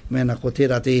 Mēna ko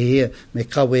tērā te hea, me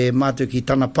kawe mātou ki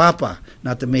tana pāpā,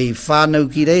 nā te mei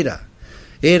whānau ki reira.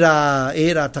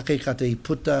 Era take kata i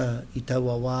puta i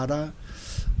taua wāra,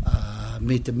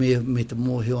 me te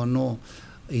mōheo anō,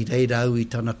 i reira au i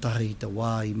tana tahi i te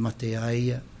wā i mate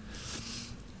aia.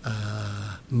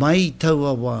 Mai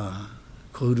taua wā,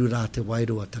 kouru rā te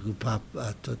wairoa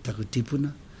taku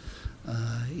tipuna,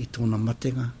 i tōna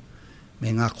matenga,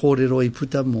 me ngā kōrero i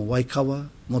puta mō Waikawa,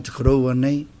 mō te koroua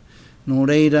nei, Nō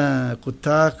reira, ko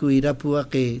tāku I rapu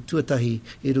ake tuatahi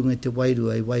I runga te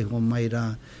wairua I waiho mai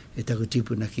rā e taku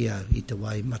tipuna ki au I te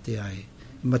wai mate ai.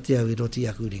 Mate au I roti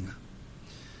aku ringa.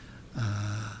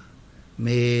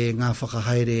 Me ngā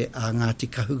whakahaere a ngā te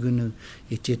kahugunu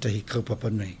I tētahi kaupapa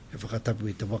nei. E whakatapu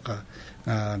I te waka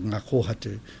ngā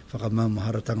kōhatu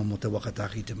whakamaumaharatanga mo te waka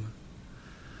tākitama.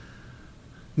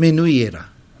 Me nui era,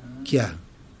 ki au.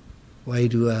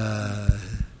 Wairua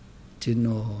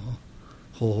tino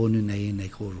hohonu nei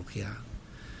kōro ki au.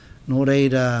 Nō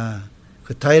reira,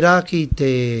 ko tairaki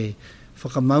te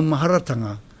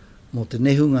whakamaumaharatanga mo te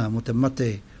nehunga, mo te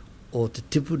mate o te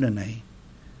tipuna nei.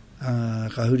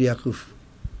 Ka huri aku,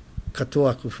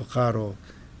 katoa aku whakaro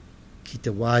ki te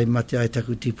wai mate ai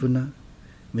taku tipuna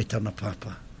me tana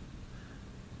papa.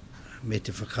 Me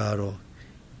te whakaro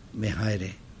me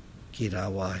haere ki rā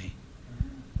wai.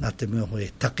 Nā te mea hoi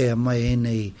takea mai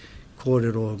enei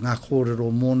kōrero, ngā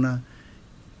kōrero mōna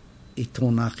I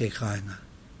tōna ke kāinga.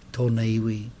 Tōna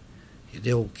iwi, he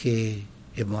reo ke,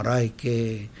 he marae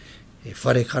ke, he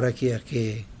whare karakia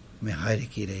ke, me haere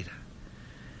ki reira.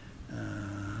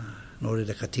 Nō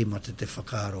reira ka tīmata te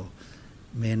whakaro.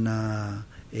 Mena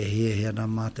e hea nā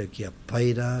mātou ki a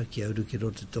paira, ki a uru ki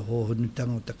roto te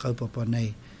hōhunutanga o te kaupapa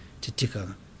nei, te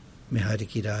tikanga. Me haere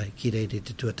ki reire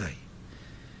te tuatahi.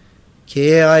 Ke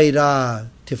e ai rā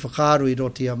te whakaaro I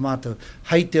roti a mātou.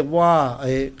 Hei te wā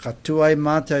e ka tuai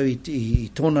mātou I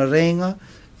tōna renga,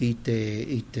 I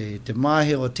te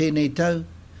mahe o tēnei tau,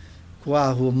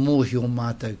 kua ahua mōhi o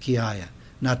mātou ki aia.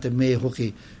 Nā te me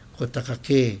hoki ko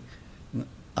takake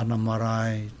ana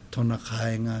marae, tōna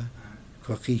kāinga,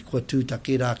 kua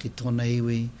tūtake rā ki tōna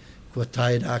iwi, kua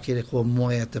tai rā ki re, kua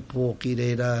moe a te pō ki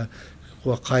reira,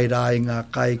 kua kai rā I ngā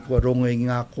kai, kua rongo I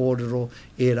ngā kōrero,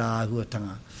 e rā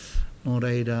ahuatanga. Nō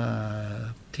reira,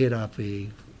 tērā pe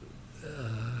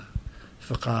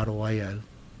whakaaro ai au.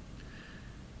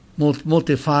 Mō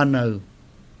te whānau,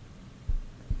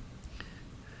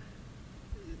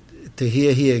 te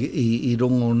hia I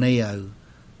rongo nei au,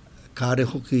 kāre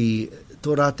hoki,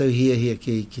 tō rātou hia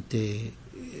ki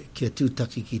a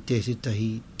tūtaki ki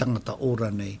tētahi tangata ora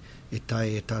nei, e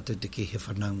tai e tātou te ki he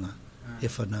whanaunga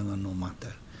no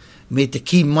mātou. Me te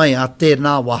ki mai a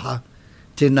tēnā waha,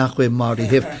 tēnā koe Māori,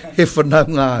 he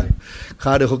whanaunga au.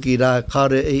 Kāre hoki rā,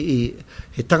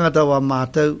 he tangata wa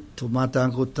mātou, tō mātou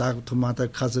anko tāku, tō mātou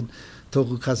cousin,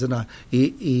 tōku cousin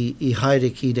I haere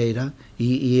ki reira,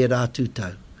 I e rā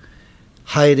tūtau.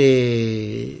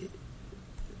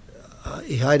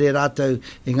 I haere rātou,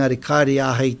 engari kāri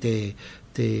āhei te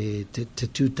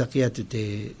tūtaki atu,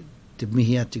 te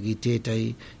mihi atu ki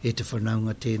tētai, e te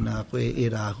whanaunga tēnā koe, e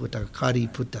rā huataka kāri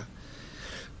puta.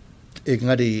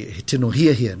 Engari he tino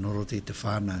hia no roti te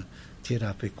whānau,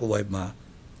 tērā pe kowai mā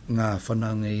ngā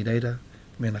whanaunga I reira,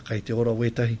 mena kai te ora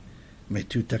wetahi, me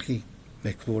tūtaki,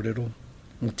 me kōrero,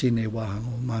 mo tēnei wāhanga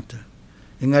o mātou.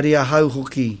 Engari a hau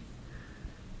hoki,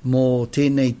 mō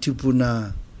tēnei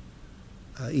tupuna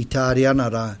I tāri ana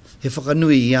rā, he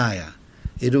whakanui I aia,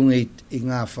 e runga I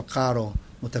ngā whakaro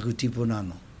mo taku tipuna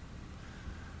no.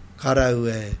 Karau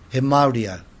he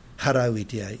Māoria, harau I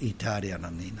tāri ana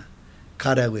nina.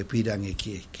 Karau e pirangi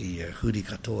ki huri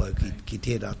katoa, ki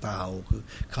tērā taha oku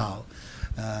kao.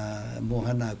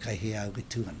 Mohana kai he au ki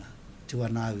tuana.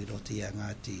 Tuana au I roti a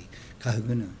ngāti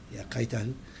kahungunu, I a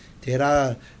kaitahu.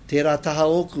 Tērā taha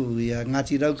oku, I a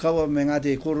ngāti raukawa me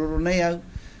ngāti e kororo nei au.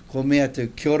 Ko mea te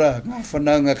kiora, ngā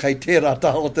whanaunga kai tērā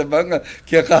taha o te manga,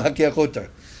 kia kaha kia koutou.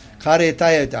 Kāre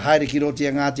tai au, te haere ki roti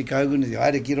a ngāti kahungunu, te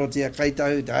haere ki roti a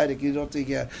kaitahu, te haere ki roti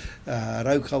ki a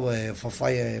raukawa e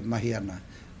whawhaia e mahi ana.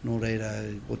 Nō reira,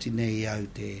 oti nei au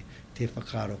te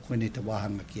whakaro, koene te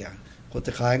wāhanga ki au. Ko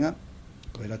te kāinga,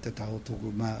 koe rata taho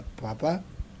tōku pāpā,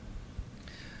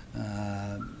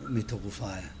 me tōku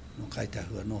whaia, no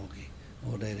kaitahua no hoki.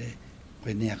 Nō reire,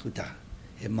 koe ne aku taha.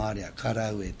 He Māori a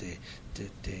karau e te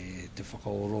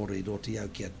whakaororo I roti au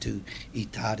ki a tū I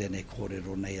tārea nei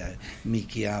kōrero nei au mi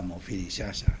ki amo whiri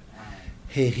sasa.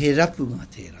 He rapunga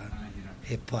tērā,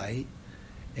 he pai,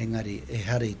 engari e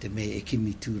hare te me e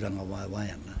kimi tūranga wai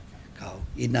ana. Kau,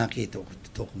 I nā ke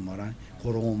tōku marae,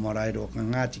 ko rongo marae ro, ka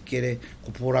ngāti kere,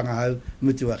 ko pōranga hau,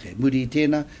 mutu ake. Muri I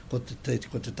tēnā, ko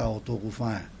te tau tōku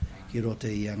whaia. Ki rote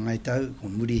I a ngaitau, ko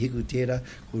muri hiku tērā,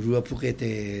 ko ruapuke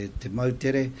te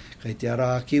mautere, kai te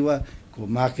ara akiwa, ko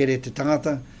mākere te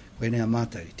tangata, ko enea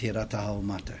mātou, tērā taha o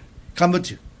mātou. Ka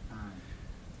mutu.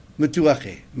 Mutu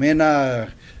ake. Mēnā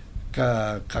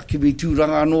ka kimi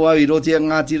tūranga anō au I rote a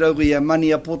Ngāti Rauka, I a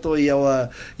mani a poto, I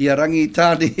a rangi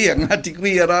tāne, I a Ngāti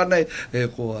Kui a rānei,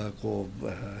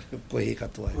 ko he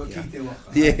katoa. Ko ki te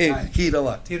waka. Ki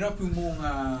rawa. Te rapu mō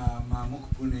ngā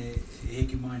mokopune e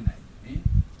heki mai nei, ne?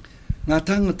 ngā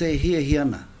tangata e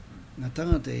hiana. Ngā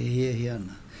tangata e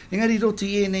hiana. Engari roti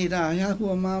e nei rā, hea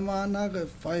hua māma nā, ka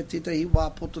whae tētahi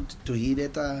wāpoto te tuhi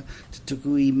reta, te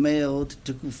tuku email, te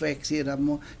tuku fax e rā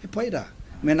mo, he pai rā.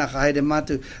 Mena ka haere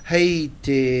mātu, hei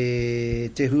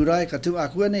te hurai ka tu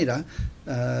akua nei rā,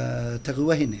 taku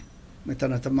wahine. Me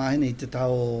tana tamahine i te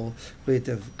tau koe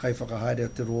te kai whakahaere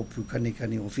o te rōpū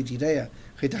kani o whiti reia.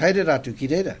 Kei te haere rātu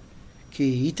ki reira,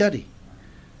 ki itari.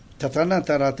 Tatana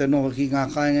tā rā te noho ki ngā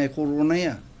kāinga e korona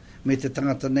ia. Me te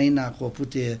tangata nei nā kua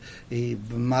pute e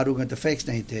marunga te fax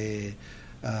nei te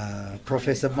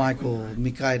Professor Michael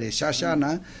Mikaere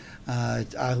Shashana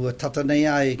ahua tata nei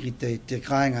ai ki te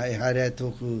kāinga e haere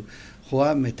tōku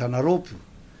hoa me tana rōpū.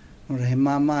 Ora he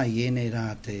māmā i enei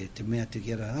rā te mea te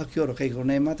kera. Kia ora kei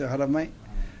konei mā te hara mai.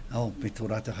 Me tō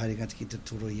rāta haere ngati ki te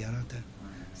turo i arata.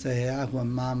 So he ahua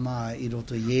māmā i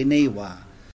roto i enei wā.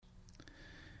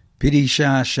 Piri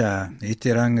Shasha e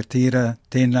te rangatira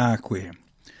tēnā koe.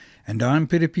 And I'm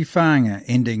Piripi Whānga,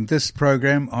 ending this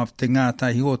program of Te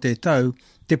Ngatahi o Te Tau,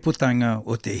 Te Putanga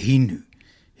o Te Hinu.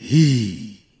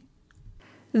 Hi.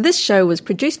 This show was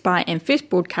produced by and first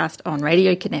broadcast on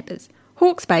Radio Kidnappers,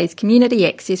 Hawke's Bay's community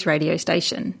access radio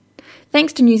station.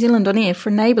 Thanks to New Zealand On Air for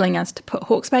enabling us to put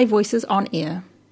Hawke's Bay voices on air.